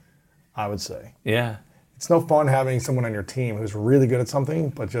 Right. I would say. Yeah. It's no fun having someone on your team who's really good at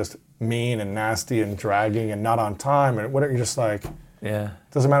something, but just mean and nasty and dragging and not on time and whatever. You're just like, it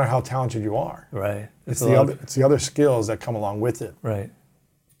doesn't matter how talented you are. Right. It's the other skills that come along with it. Right.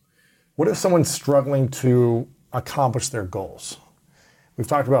 What if someone's struggling to accomplish their goals? We've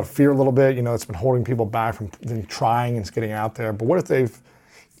talked about fear a little bit. You know, it's been holding people back from trying and getting out there. But what if they've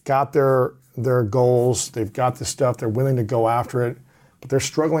got their goals, they've got the stuff, they're willing to go after it, but they're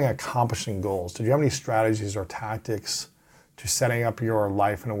struggling accomplishing goals? Do you have any strategies or tactics to setting up your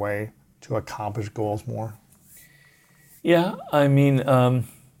life in a way to accomplish goals more? Yeah, I mean,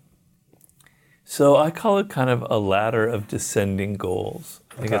 so I call it kind of a ladder of descending goals.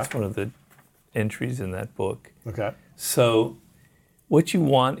 I think that's one of the entries in that book. Okay. So what you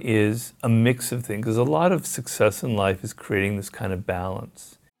want is a mix of things, because a lot of success in life is creating this kind of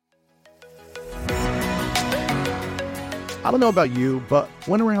balance. I don't know about you, but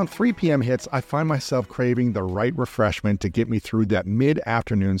when around 3 p.m. hits, I find myself craving the right refreshment to get me through that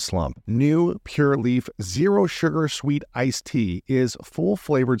mid-afternoon slump. New Pure Leaf Zero Sugar Sweet Iced Tea is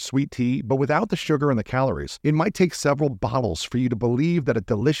full-flavored sweet tea, but without the sugar and the calories. It might take several bottles for you to believe that a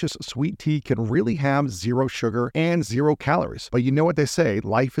delicious sweet tea can really have zero sugar and 0 calories. But you know what they say,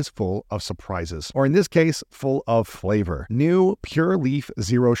 life is full of surprises. Or in this case, full of flavor. New Pure Leaf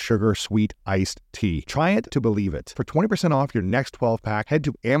Zero Sugar Sweet Iced Tea. Try it to believe it. For 20% off your next 12-pack, head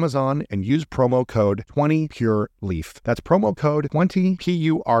to Amazon and use promo code 20PureLeaf. That's promo code 20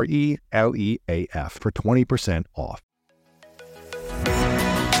 PURELEAF for 20% off.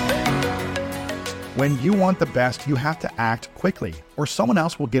 When you want the best, you have to act quickly, or someone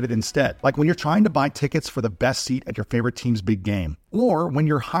else will get it instead. Like when you're trying to buy tickets for the best seat at your favorite team's big game. Or when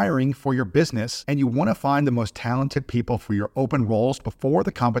you're hiring for your business and you want to find the most talented people for your open roles before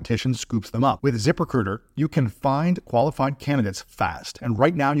the competition scoops them up. With ZipRecruiter, you can find qualified candidates fast. And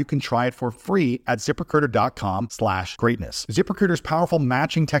right now you can try it for free at ZipRecruiter.com/greatness. ZipRecruiter's powerful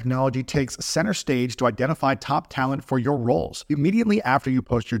matching technology takes center stage to identify top talent for your roles. Immediately after you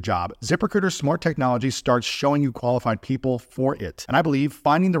post your job, ZipRecruiter's smart technology starts showing you qualified people for it. And I believe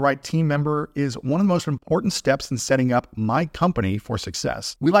finding the right team member is one of the most important steps in setting up my company for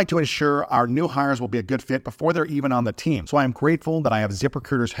success. We like to ensure our new hires will be a good fit before they're even on the team. So I am grateful that I have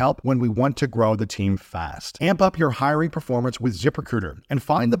ZipRecruiter's help when we want to grow the team fast. Amp up your hiring performance with ZipRecruiter and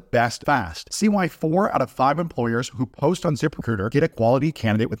find the best fast. See why 4 out of 5 employers who post on ZipRecruiter get a quality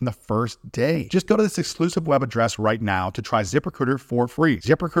candidate within the first day. Just go to this exclusive web address right now to try ZipRecruiter for free.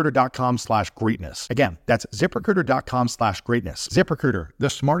 ZipRecruiter.com/greatness. Again, that's ZipRecruiter.com/greatness. ZipRecruiter, the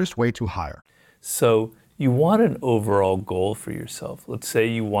smartest way to hire. So you want an overall goal for yourself. Let's say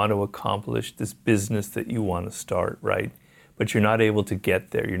you want to accomplish this business that you want to start, right? But you're not able to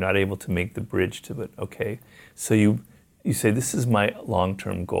get there. You're not able to make the bridge to it, okay? So you say, this is my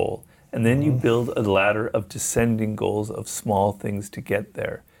long-term goal. And then you build a ladder of descending goals of small things to get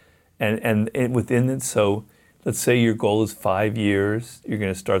there. And within it, so let's say your goal is 5 years, you're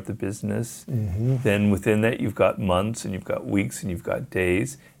going to start the business. Then within that, you've got months and you've got weeks and you've got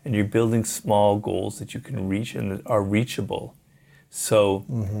days, and you're building small goals that you can reach and that are reachable. So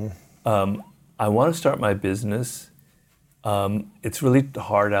I want to start my business. It's really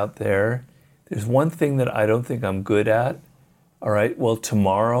hard out there. There's one thing that I don't think I'm good at. All right, well,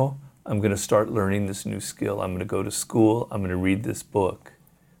 tomorrow I'm going to start learning this new skill. I'm going to go to school. I'm going to read this book,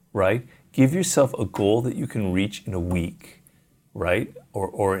 right? Give yourself a goal that you can reach in a week, right?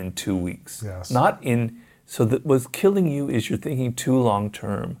 Or in 2 weeks. Yes. So that what's killing you is you're thinking too long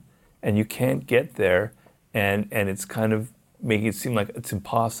term, and you can't get there, and it's kind of making it seem like it's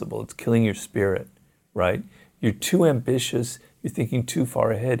impossible. It's killing your spirit, right? You're too ambitious. You're thinking too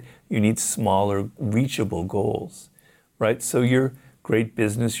far ahead. You need smaller, reachable goals, right? So your great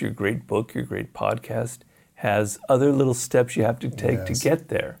business, your great book, your great podcast has other little steps you have to take to get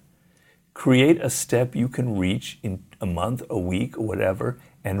there. Create a step you can reach in a month, a week, or whatever,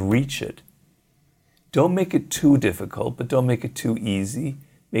 and reach it. Don't make it too difficult, but don't make it too easy.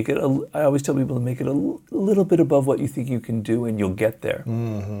 I always tell people to make it a little bit above what you think you can do, and you'll get there.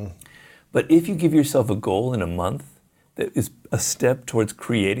 But if you give yourself a goal in a month that is a step towards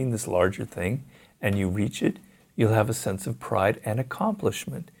creating this larger thing, and you reach it, you'll have a sense of pride and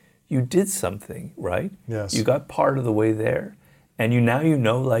accomplishment. You did something, right? Yes. You got part of the way there. And you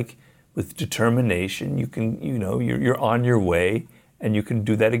know, like with determination, you can, you're on your way, and you can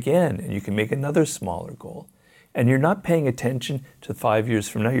do that again, and you can make another smaller goal. And you're not paying attention to 5 years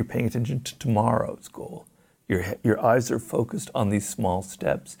from now, you're paying attention to tomorrow's goal. Your eyes are focused on these small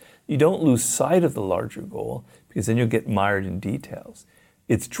steps. You don't lose sight of the larger goal, because then you'll get mired in details.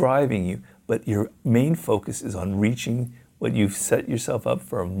 It's driving you, but your main focus is on reaching what you've set yourself up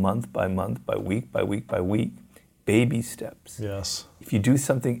for, month by month, by week, by week, by week. Baby steps. Yes. If you do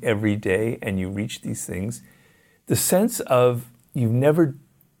something every day and you reach these things, the sense of you've never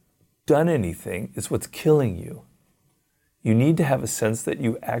done anything is what's killing you. You need to have a sense that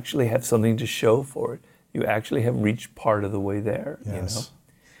you actually have something to show for it. You actually have reached part of the way there. Yes.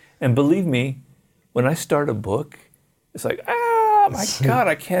 And believe me, when I start a book, it's like, my God,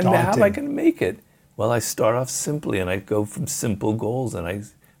 I can't, how am I going to make it? Well, I start off simply, and I go from simple goals, and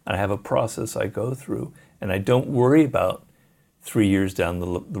I have a process I go through, and I don't worry about 3 years down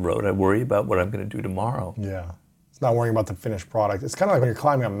the road. I worry about what I'm going to do tomorrow. Yeah. It's not worrying about the finished product. It's kind of like when you're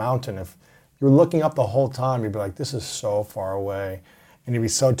climbing a mountain. If you're looking up the whole time, you'd be like, this is so far away. And you'd be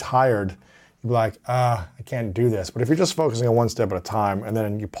so tired. You'd be like, I can't do this. But if you're just focusing on one step at a time, and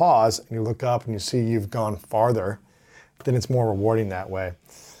then you pause and you look up and you see you've gone farther, then it's more rewarding that way.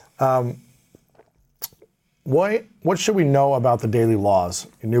 What should we know about the daily laws?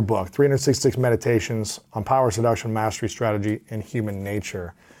 Your new book, 366 Meditations on Power, Seduction, Mastery, Strategy, and Human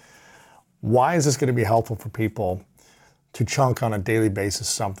Nature. Why is this going to be helpful for people to chunk on a daily basis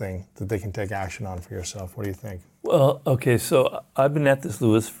something that they can take action on for yourself? What do you think? Well, okay, so I've been at this,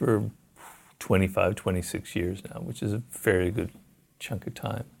 Louis, for 25, 26 years now, which is a fairly good chunk of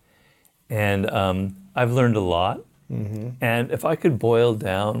time. And I've learned a lot. And if I could boil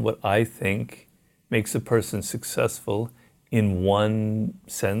down what I think makes a person successful in one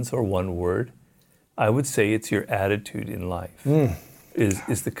sense or one word, I would say it's your attitude in life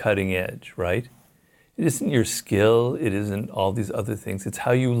is the cutting edge, right? It isn't your skill, it isn't all these other things, it's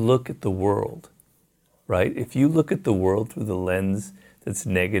how you look at the world, right? If you look at the world through the lens that's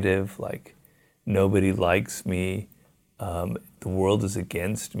negative, like nobody likes me, the world is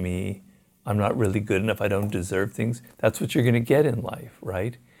against me, I'm not really good enough, I don't deserve things, that's what you're going to get in life,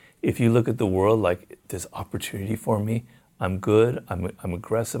 right? If you look at the world like there's opportunity for me, I'm good, I'm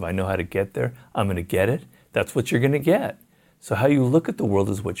aggressive, I know how to get there, I'm going to get it, that's what you're going to get. So how you look at the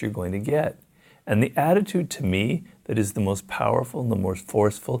world is what you're going to get. And the attitude to me that is the most powerful and the most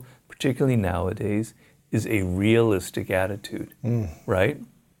forceful, particularly nowadays, is a realistic attitude, right?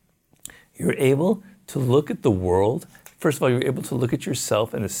 You're able to look at the world. First of all, you're able to look at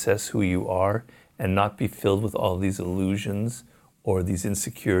yourself and assess who you are and not be filled with all these illusions or these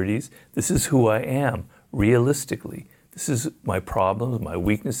insecurities. This is who I am, realistically. This is my problems, my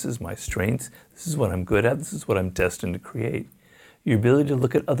weaknesses, my strengths. This is what I'm good at. This is what I'm destined to create. Your ability to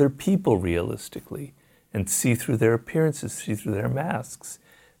look at other people realistically and see through their appearances, see through their masks.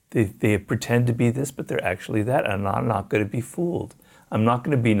 They pretend to be this, but they're actually that, and I'm not going to be fooled. I'm not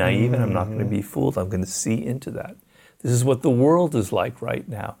going to be naive and I'm not going to be fooled. I'm going to see into that. This is what the world is like right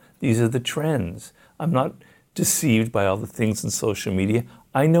now. These are the trends. I'm not deceived by all the things in social media.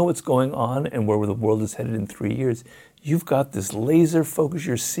 I know what's going on and where the world is headed in 3 years. You've got this laser focus.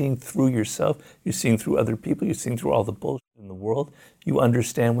 You're seeing through yourself. You're seeing through other people. You're seeing through all the bullshit in the world. You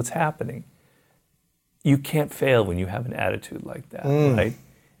understand what's happening. You can't fail when you have an attitude like that, right?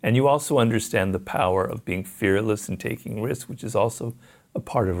 And you also understand the power of being fearless and taking risks, which is also a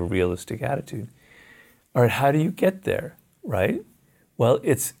part of a realistic attitude. All right, how do you get there, right? Well,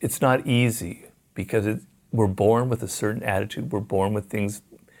 it's not easy because we're born with a certain attitude. We're born with things,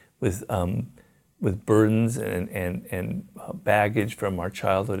 with burdens and baggage from our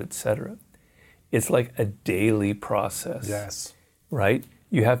childhood, etc. It's like a daily process. Yes. Right?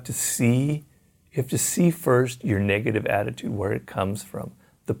 You have to see first your negative attitude, where it comes from,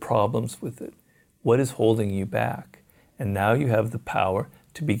 the problems with it, what is holding you back. And now you have the power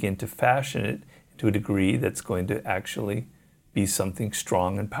to begin to fashion it to a degree that's going to actually be something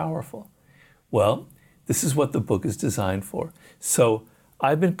strong and powerful. Well, this is what the book is designed for. So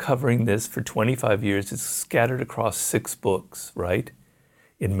I've been covering this for 25 years. It's scattered across 6 books, right?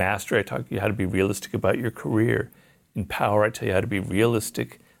 In Master, I talk you how to be realistic about your career. In Power, I tell you how to be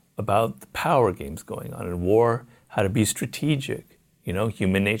realistic about the power games going on. In War, how to be strategic.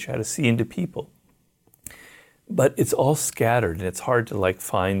 Human nature, how to see into people. But it's all scattered, and it's hard to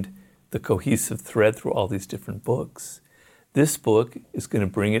find the cohesive thread through all these different books. This book is going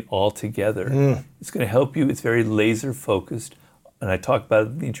to bring it all together. It's going to help you. It's very laser focused, and I talk about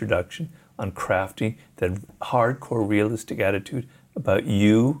it in the introduction, on crafting that hardcore realistic attitude about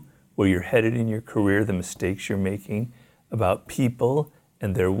you, where you're headed in your career, the mistakes you're making, about people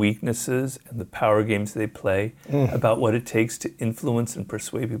and their weaknesses and the power games they play, about what it takes to influence and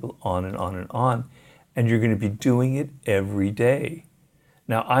persuade people on and on and on. And you're going to be doing it every day.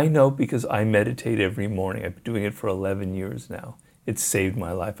 Now, I know because I meditate every morning. I've been doing it for 11 years now. It's saved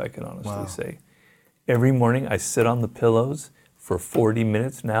my life, I can honestly say. Every morning I sit on the pillows for 40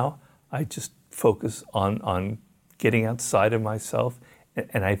 minutes now. I just focus on getting outside of myself.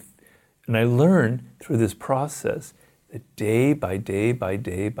 And I learn through this process that day by day by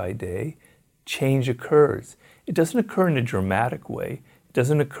day by day, change occurs. It doesn't occur in a dramatic way. It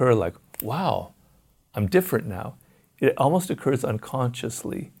doesn't occur like, wow, I'm different now. It almost occurs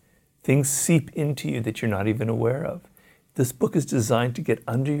unconsciously. Things seep into you that you're not even aware of. This book is designed to get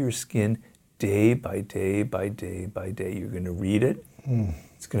under your skin day by day by day by day. You're going to read it.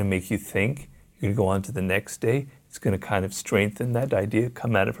 It's going to make you think. You're going to go on to the next day. It's going to kind of strengthen that idea,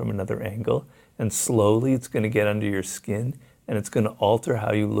 come at it from another angle. And slowly it's going to get under your skin, and it's going to alter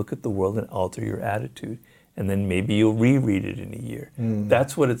how you look at the world and alter your attitude. And then maybe you'll reread it in a year.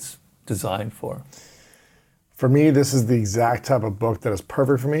 That's what it's designed for. For me, this is the exact type of book that is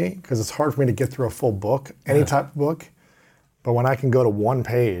perfect for me, because it's hard for me to get through a full book, any type of book. But when I can go to one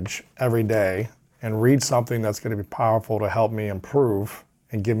page every day and read something that's going to be powerful to help me improve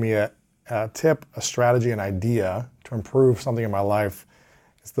and give me a tip, a strategy, an idea to improve something in my life,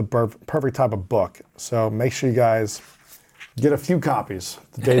 it's the perfect type of book. So make sure you guys get a few copies,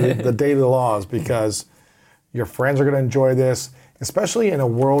 the Daily Laws, because your friends are going to enjoy this, especially in a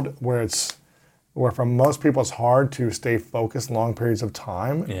world where for most people it's hard to stay focused long periods of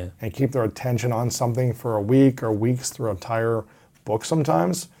time and keep their attention on something for a week or weeks through an entire book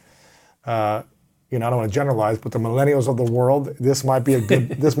sometimes. I don't want to generalize, but the millennials of the world, this might be a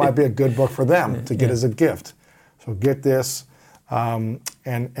good book for them to get as a gift. So get this,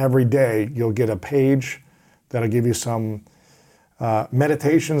 and every day you'll get a page that'll give you some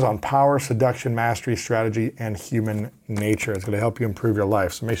meditations on power, seduction, mastery, strategy, and human nature. It's going to help you improve your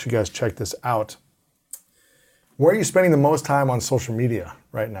life. So make sure you guys check this out. Where are you spending the most time on social media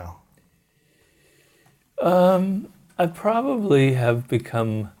right now? I probably have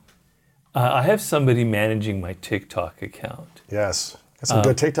become... I have somebody managing my TikTok account. Yes. Got some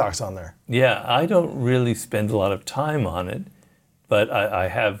good TikToks on there. Yeah, I don't really spend a lot of time on it, but I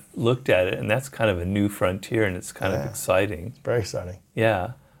have looked at it, and that's kind of a new frontier, and it's kind of exciting. It's very exciting.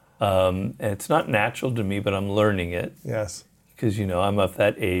 Yeah. And it's not natural to me, but I'm learning it. Yes. Because, I'm of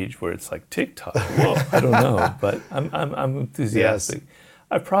that age where it's like TikTok. Well, I don't know, but I'm enthusiastic. Yes.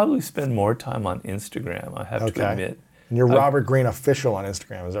 I probably spend more time on Instagram, I have to admit. And you're Robert Greene official on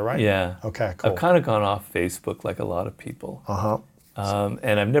Instagram, is that right? Yeah. Okay, cool. I've kind of gone off Facebook like a lot of people.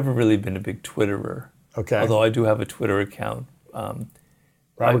 And I've never really been a big Twitterer. Okay. Although I do have a Twitter account.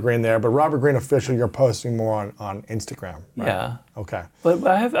 Robert Greene there, but Robert Greene official, you're posting more on Instagram, right? Yeah. Okay. But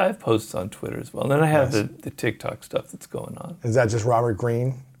I have posts on Twitter as well. And then I have the TikTok stuff that's going on. Is that just Robert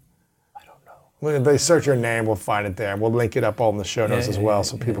Greene? I don't know. When they search your name, we'll find it there. We'll link it up all in the show notes as well,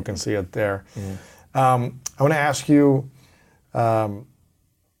 so people can see it there. I want to ask you a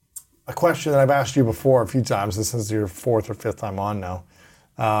question that I've asked you before a few times. This is your 4th or 5th time on now.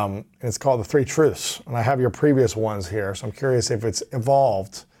 And it's called The Three Truths. And I have your previous ones here, so I'm curious if it's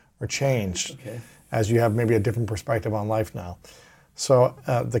evolved or changed as you have maybe a different perspective on life now. So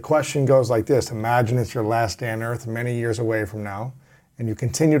the question goes like this. Imagine it's your last day on Earth many years away from now, and you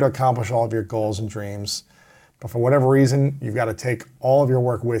continue to accomplish all of your goals and dreams. But for whatever reason, you've got to take all of your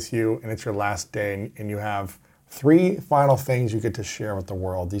work with you, and it's your last day, and you have 3 final things you get to share with the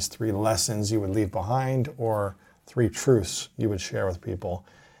world. These 3 lessons you would leave behind, or 3 truths you would share with people.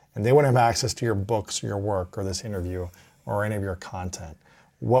 And they wouldn't have access to your books or your work or this interview or any of your content.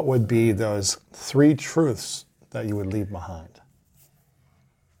 What would be those 3 truths that you would leave behind?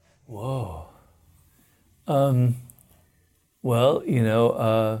 Whoa. Well,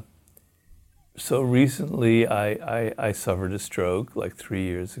 so recently I suffered a stroke like 3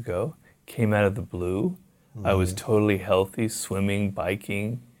 years ago, came out of the blue. I was totally healthy, swimming,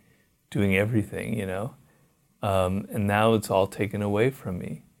 biking, doing everything, and now it's all taken away from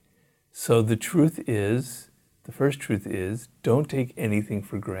me. So the first truth is, don't take anything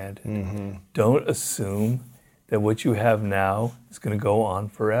for granted. Don't assume that what you have now is going to go on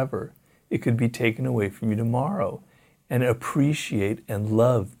forever. It could be taken away from you tomorrow. And appreciate and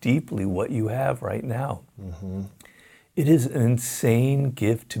love deeply what you have right now. It is an insane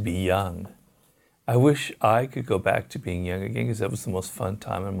gift to be young. I wish I could go back to being young again, because that was the most fun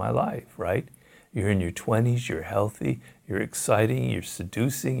time in my life, right? You're in your 20s, you're healthy, you're exciting, you're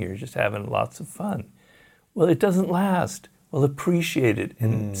seducing, you're just having lots of fun. Well, it doesn't last. Well, appreciate it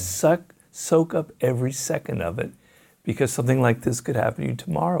and soak up every second of it, because something like this could happen to you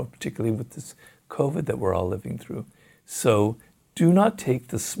tomorrow, particularly with this COVID that we're all living through. So do not take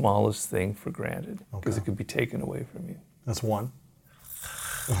the smallest thing for granted, because it could be taken away from you. That's one.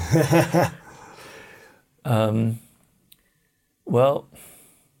 Well,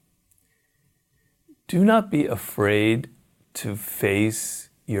 do not be afraid to face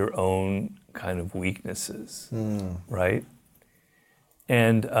your own kind of weaknesses, right?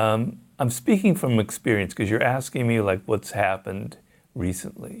 And I'm speaking from experience, because you're asking me like what's happened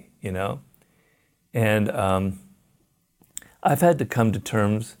recently, And I've had to come to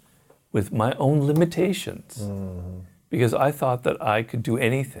terms with my own limitations, because I thought that I could do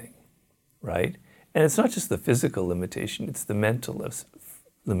anything, right? And it's not just the physical limitation, it's the mental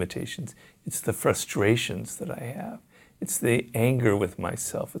limitations. It's the frustrations that I have. It's the anger with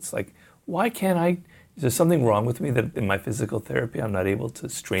myself. It's like, why can't I, is there something wrong with me that in my physical therapy I'm not able to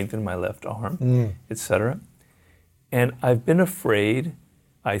strengthen my left arm, etc.? And I've been afraid,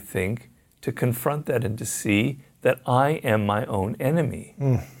 I think, to confront that and to see that I am my own enemy.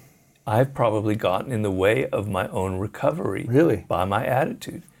 I've probably gotten in the way of my own recovery. Really? By my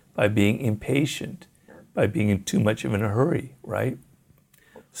attitude, by being impatient, by being in too much of a hurry, right?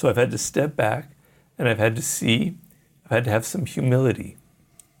 So I've had to step back, and I've had to have some humility.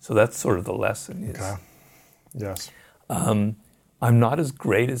 So that's sort of the lesson. Okay. Yes. I'm not as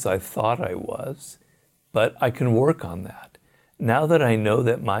great as I thought I was, but I can work on that. Now that I know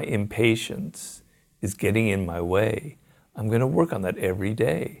that my impatience is getting in my way, I'm going to work on that every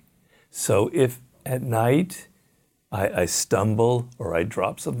day. So if at night I stumble or I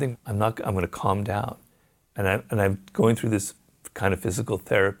drop something, I'm going to calm down. And I'm going through this kind of physical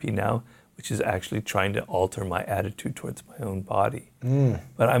therapy now, which is actually trying to alter my attitude towards my own body.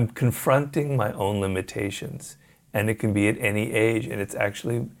 But I'm confronting my own limitations, and it can be at any age, and it's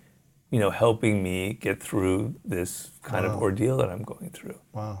actually, helping me get through this kind of ordeal that I'm going through.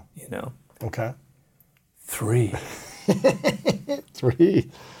 Wow. Okay. 3.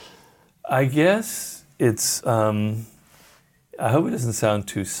 3. I guess it's, I hope it doesn't sound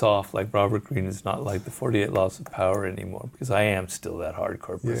too soft, like Robert Greene is not like the 48 Laws of Power anymore, because I am still that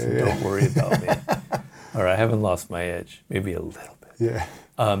hardcore person. Yeah. Don't worry about me. All right, I haven't lost my edge, maybe a little bit. Yeah.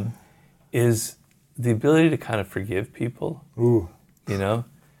 Is the ability to kind of forgive people. Ooh.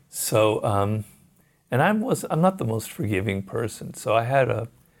 So, and I'm not the most forgiving person. So I had a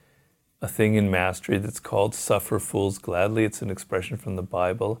thing in mastery that's called suffer fools gladly. It's an expression from the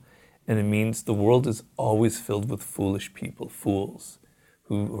Bible. And it means the world is always filled with foolish people, fools,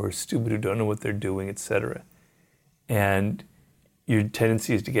 who are stupid, who don't know what they're doing, etc. And your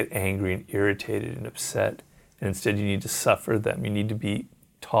tendency is to get angry and irritated and upset. And instead you need to suffer them. You need to be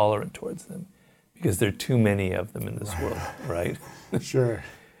tolerant towards them, because there are too many of them in this world, right? Sure.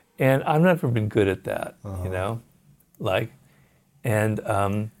 And I've never been good at that,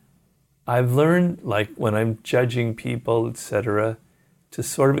 I've learned, when I'm judging people, etc., to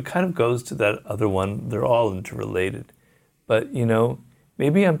sort of, it kind of goes to that other one, they're all interrelated. But, you know,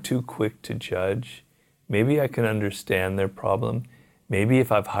 maybe I'm too quick to judge. Maybe I can understand their problem. Maybe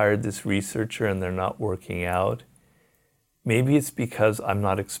if I've hired this researcher and they're not working out, maybe it's because I'm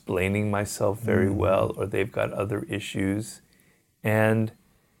not explaining myself very well, or they've got other issues. And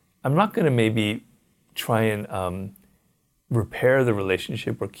I'm not going to maybe try and repair the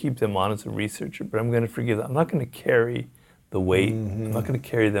relationship or keep them on as a researcher, but I'm going to forgive them. I'm not going to carry the weight. I'm not going to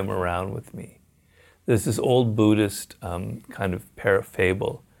carry them around with me. There's this old Buddhist kind of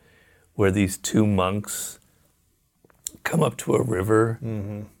parafable where these two monks come up to a river,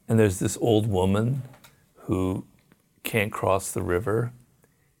 and there's this old woman who can't cross the river,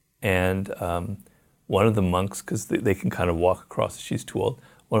 and one of the monks, because they can kind of walk across, she's too old,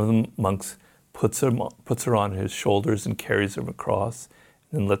 one of the monks puts her on his shoulders and carries her across,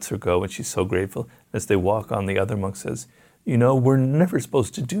 and then lets her go, and she's so grateful. As they walk on, the other monk says, you know, we're never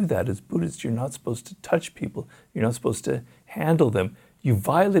supposed to do that. As Buddhists, you're not supposed to touch people. You're not supposed to handle them. You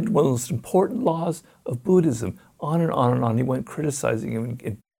violated one of the most important laws of Buddhism. On and on and on. He went criticizing him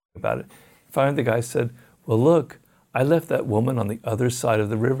and about it. Finally, the guy said, well, look, I left that woman on the other side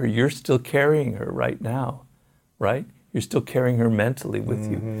of the river. You're still carrying her right now, right? You're still carrying her mentally with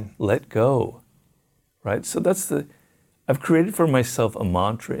you. Let go, right? So I've created for myself a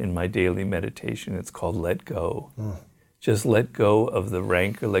mantra in my daily meditation. It's called let go. Just let go of the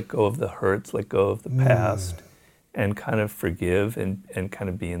rancor, let go of the hurts, let go of the past, and kind of forgive and kind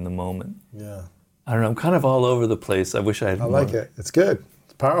of be in the moment. Yeah. I don't know, I'm kind of all over the place. I wish I had more. I like it. It's good.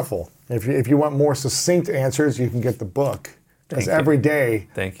 It's powerful. If you want more succinct answers, you can get the book. Because every day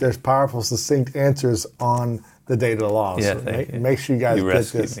there's powerful, succinct answers on the Data of the Laws. Yeah, So make sure you guys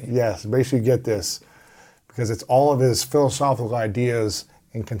get this. Me. Yes, make sure you get this. Because it's all of his philosophical ideas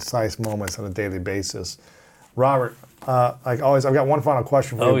in concise moments on a daily basis. Robert, like always, I've got one final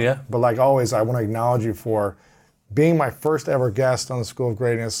question for you. Oh, yeah. But like always, I want to acknowledge you for being my first ever guest on the School of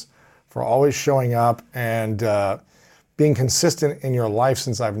Greatness, for always showing up and being consistent in your life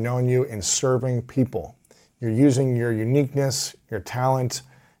since I've known you in serving people. You're using your uniqueness, your talent,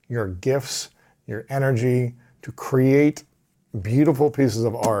 your gifts, your energy to create beautiful pieces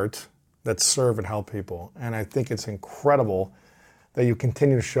of art that serve and help people. And I think it's incredible that you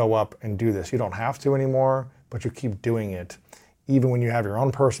continue to show up and do this. You don't have to anymore, but you keep doing it. Even when you have your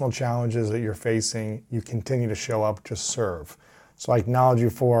own personal challenges that you're facing, you continue to show up to serve. So I acknowledge you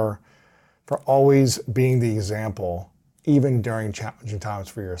for always being the example, even during challenging times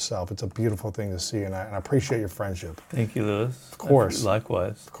for yourself. It's a beautiful thing to see, and I appreciate your friendship. Thank you, Louis. Of course.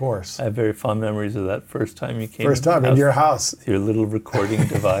 Likewise. Of course. I have very fond memories of that first time you came. First time in your house. With your little recording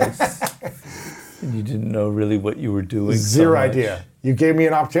device. And you didn't know really what you were doing. Zero idea. You gave me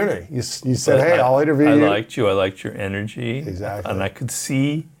an opportunity. You said, hey, I'll interview you. I liked you. I liked your energy. Exactly. And I could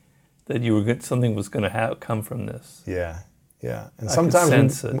see that you were something was going to come from this. Yeah. Yeah. And I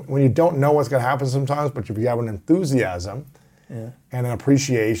sometimes when you don't know what's going to happen sometimes, but if you have an enthusiasm and an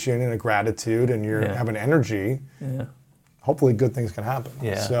appreciation and a gratitude and you have an energy, hopefully good things can happen.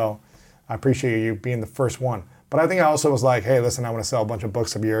 Yeah. So I appreciate you being the first one. But I think I also was like, hey, listen, I want to sell a bunch of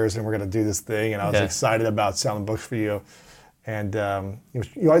books of yours and we're going to do this thing. And I was excited about selling books for you. And I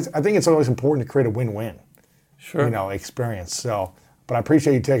think it's always important to create a win-win experience. So, but I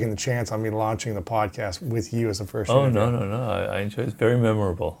appreciate you taking the chance on me launching the podcast with you as the first interview. No. I enjoy it. It's very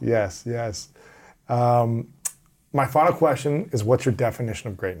memorable. Yes. My final question is, what's your definition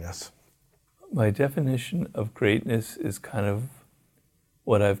of greatness? My definition of greatness is kind of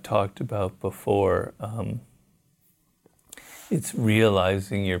what I've talked about before. It's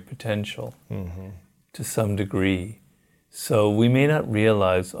realizing your potential to some degree. So we may not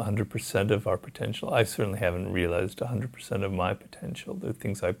realize 100% of our potential. I certainly haven't realized 100% of my potential. There are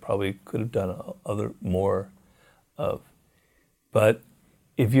things I probably could have done more of. But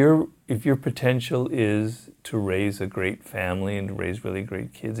if your potential is to raise a great family and to raise really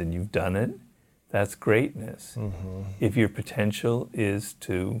great kids, and you've done it, that's greatness. If your potential is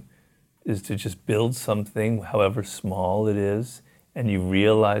to just build something, however small it is, and you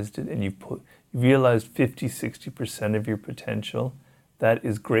realized it, and you realized 50, 60% of your potential, that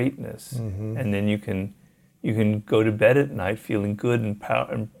is greatness. And then you can go to bed at night feeling good and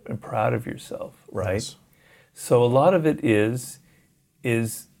proud of yourself, right? Yes. So a lot of it is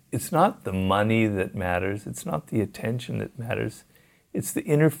it's not the money that matters, it's not the attention that matters, it's the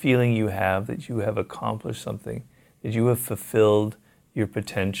inner feeling you have that you have accomplished something, that you have fulfilled your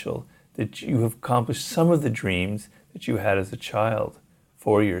potential, that you have accomplished some of the dreams that you had as a child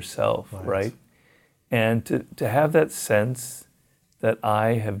for yourself, right? And to have that sense that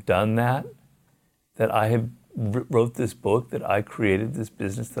I have done that I have wrote this book, that I created this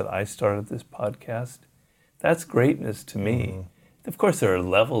business, that I started this podcast. That's greatness to me. Of course, there are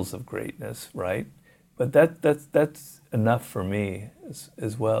levels of greatness, right? But that's enough for me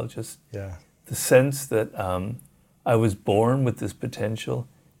as well. Just the sense that I was born with this potential,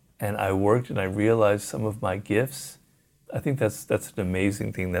 and I worked and I realized some of my gifts. I think that's an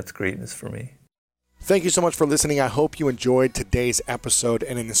amazing thing. That's greatness for me. Thank you so much for listening. I hope you enjoyed today's episode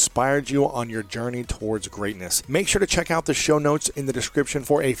and it inspired you on your journey towards greatness. Make sure to check out the show notes in the description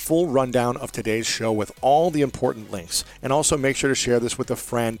for a full rundown of today's show with all the important links. And also make sure to share this with a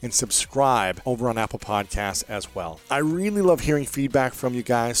friend and subscribe over on Apple Podcasts as well. I really love hearing feedback from you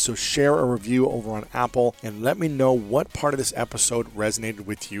guys, so share a review over on Apple and let me know what part of this episode resonated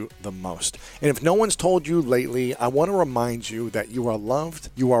with you the most. And if no one's told you lately, I want to remind you that you are loved,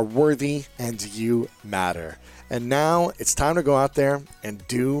 you are worthy, and you matter. And now it's time to go out there and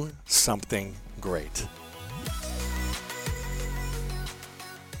do something great.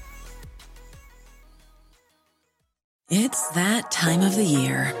 It's that time of the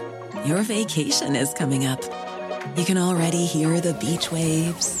year. Your vacation is coming up. You can already hear the beach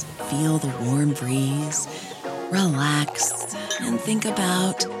waves, feel the warm breeze, relax, and think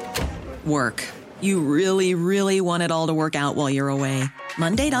about work. You really, really want it all to work out while you're away.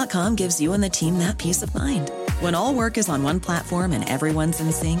 Monday.com gives you and the team that peace of mind. When all work is on one platform and everyone's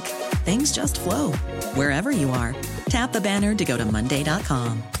in sync, things just flow. Wherever you are, tap the banner to go to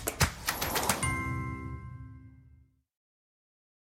Monday.com.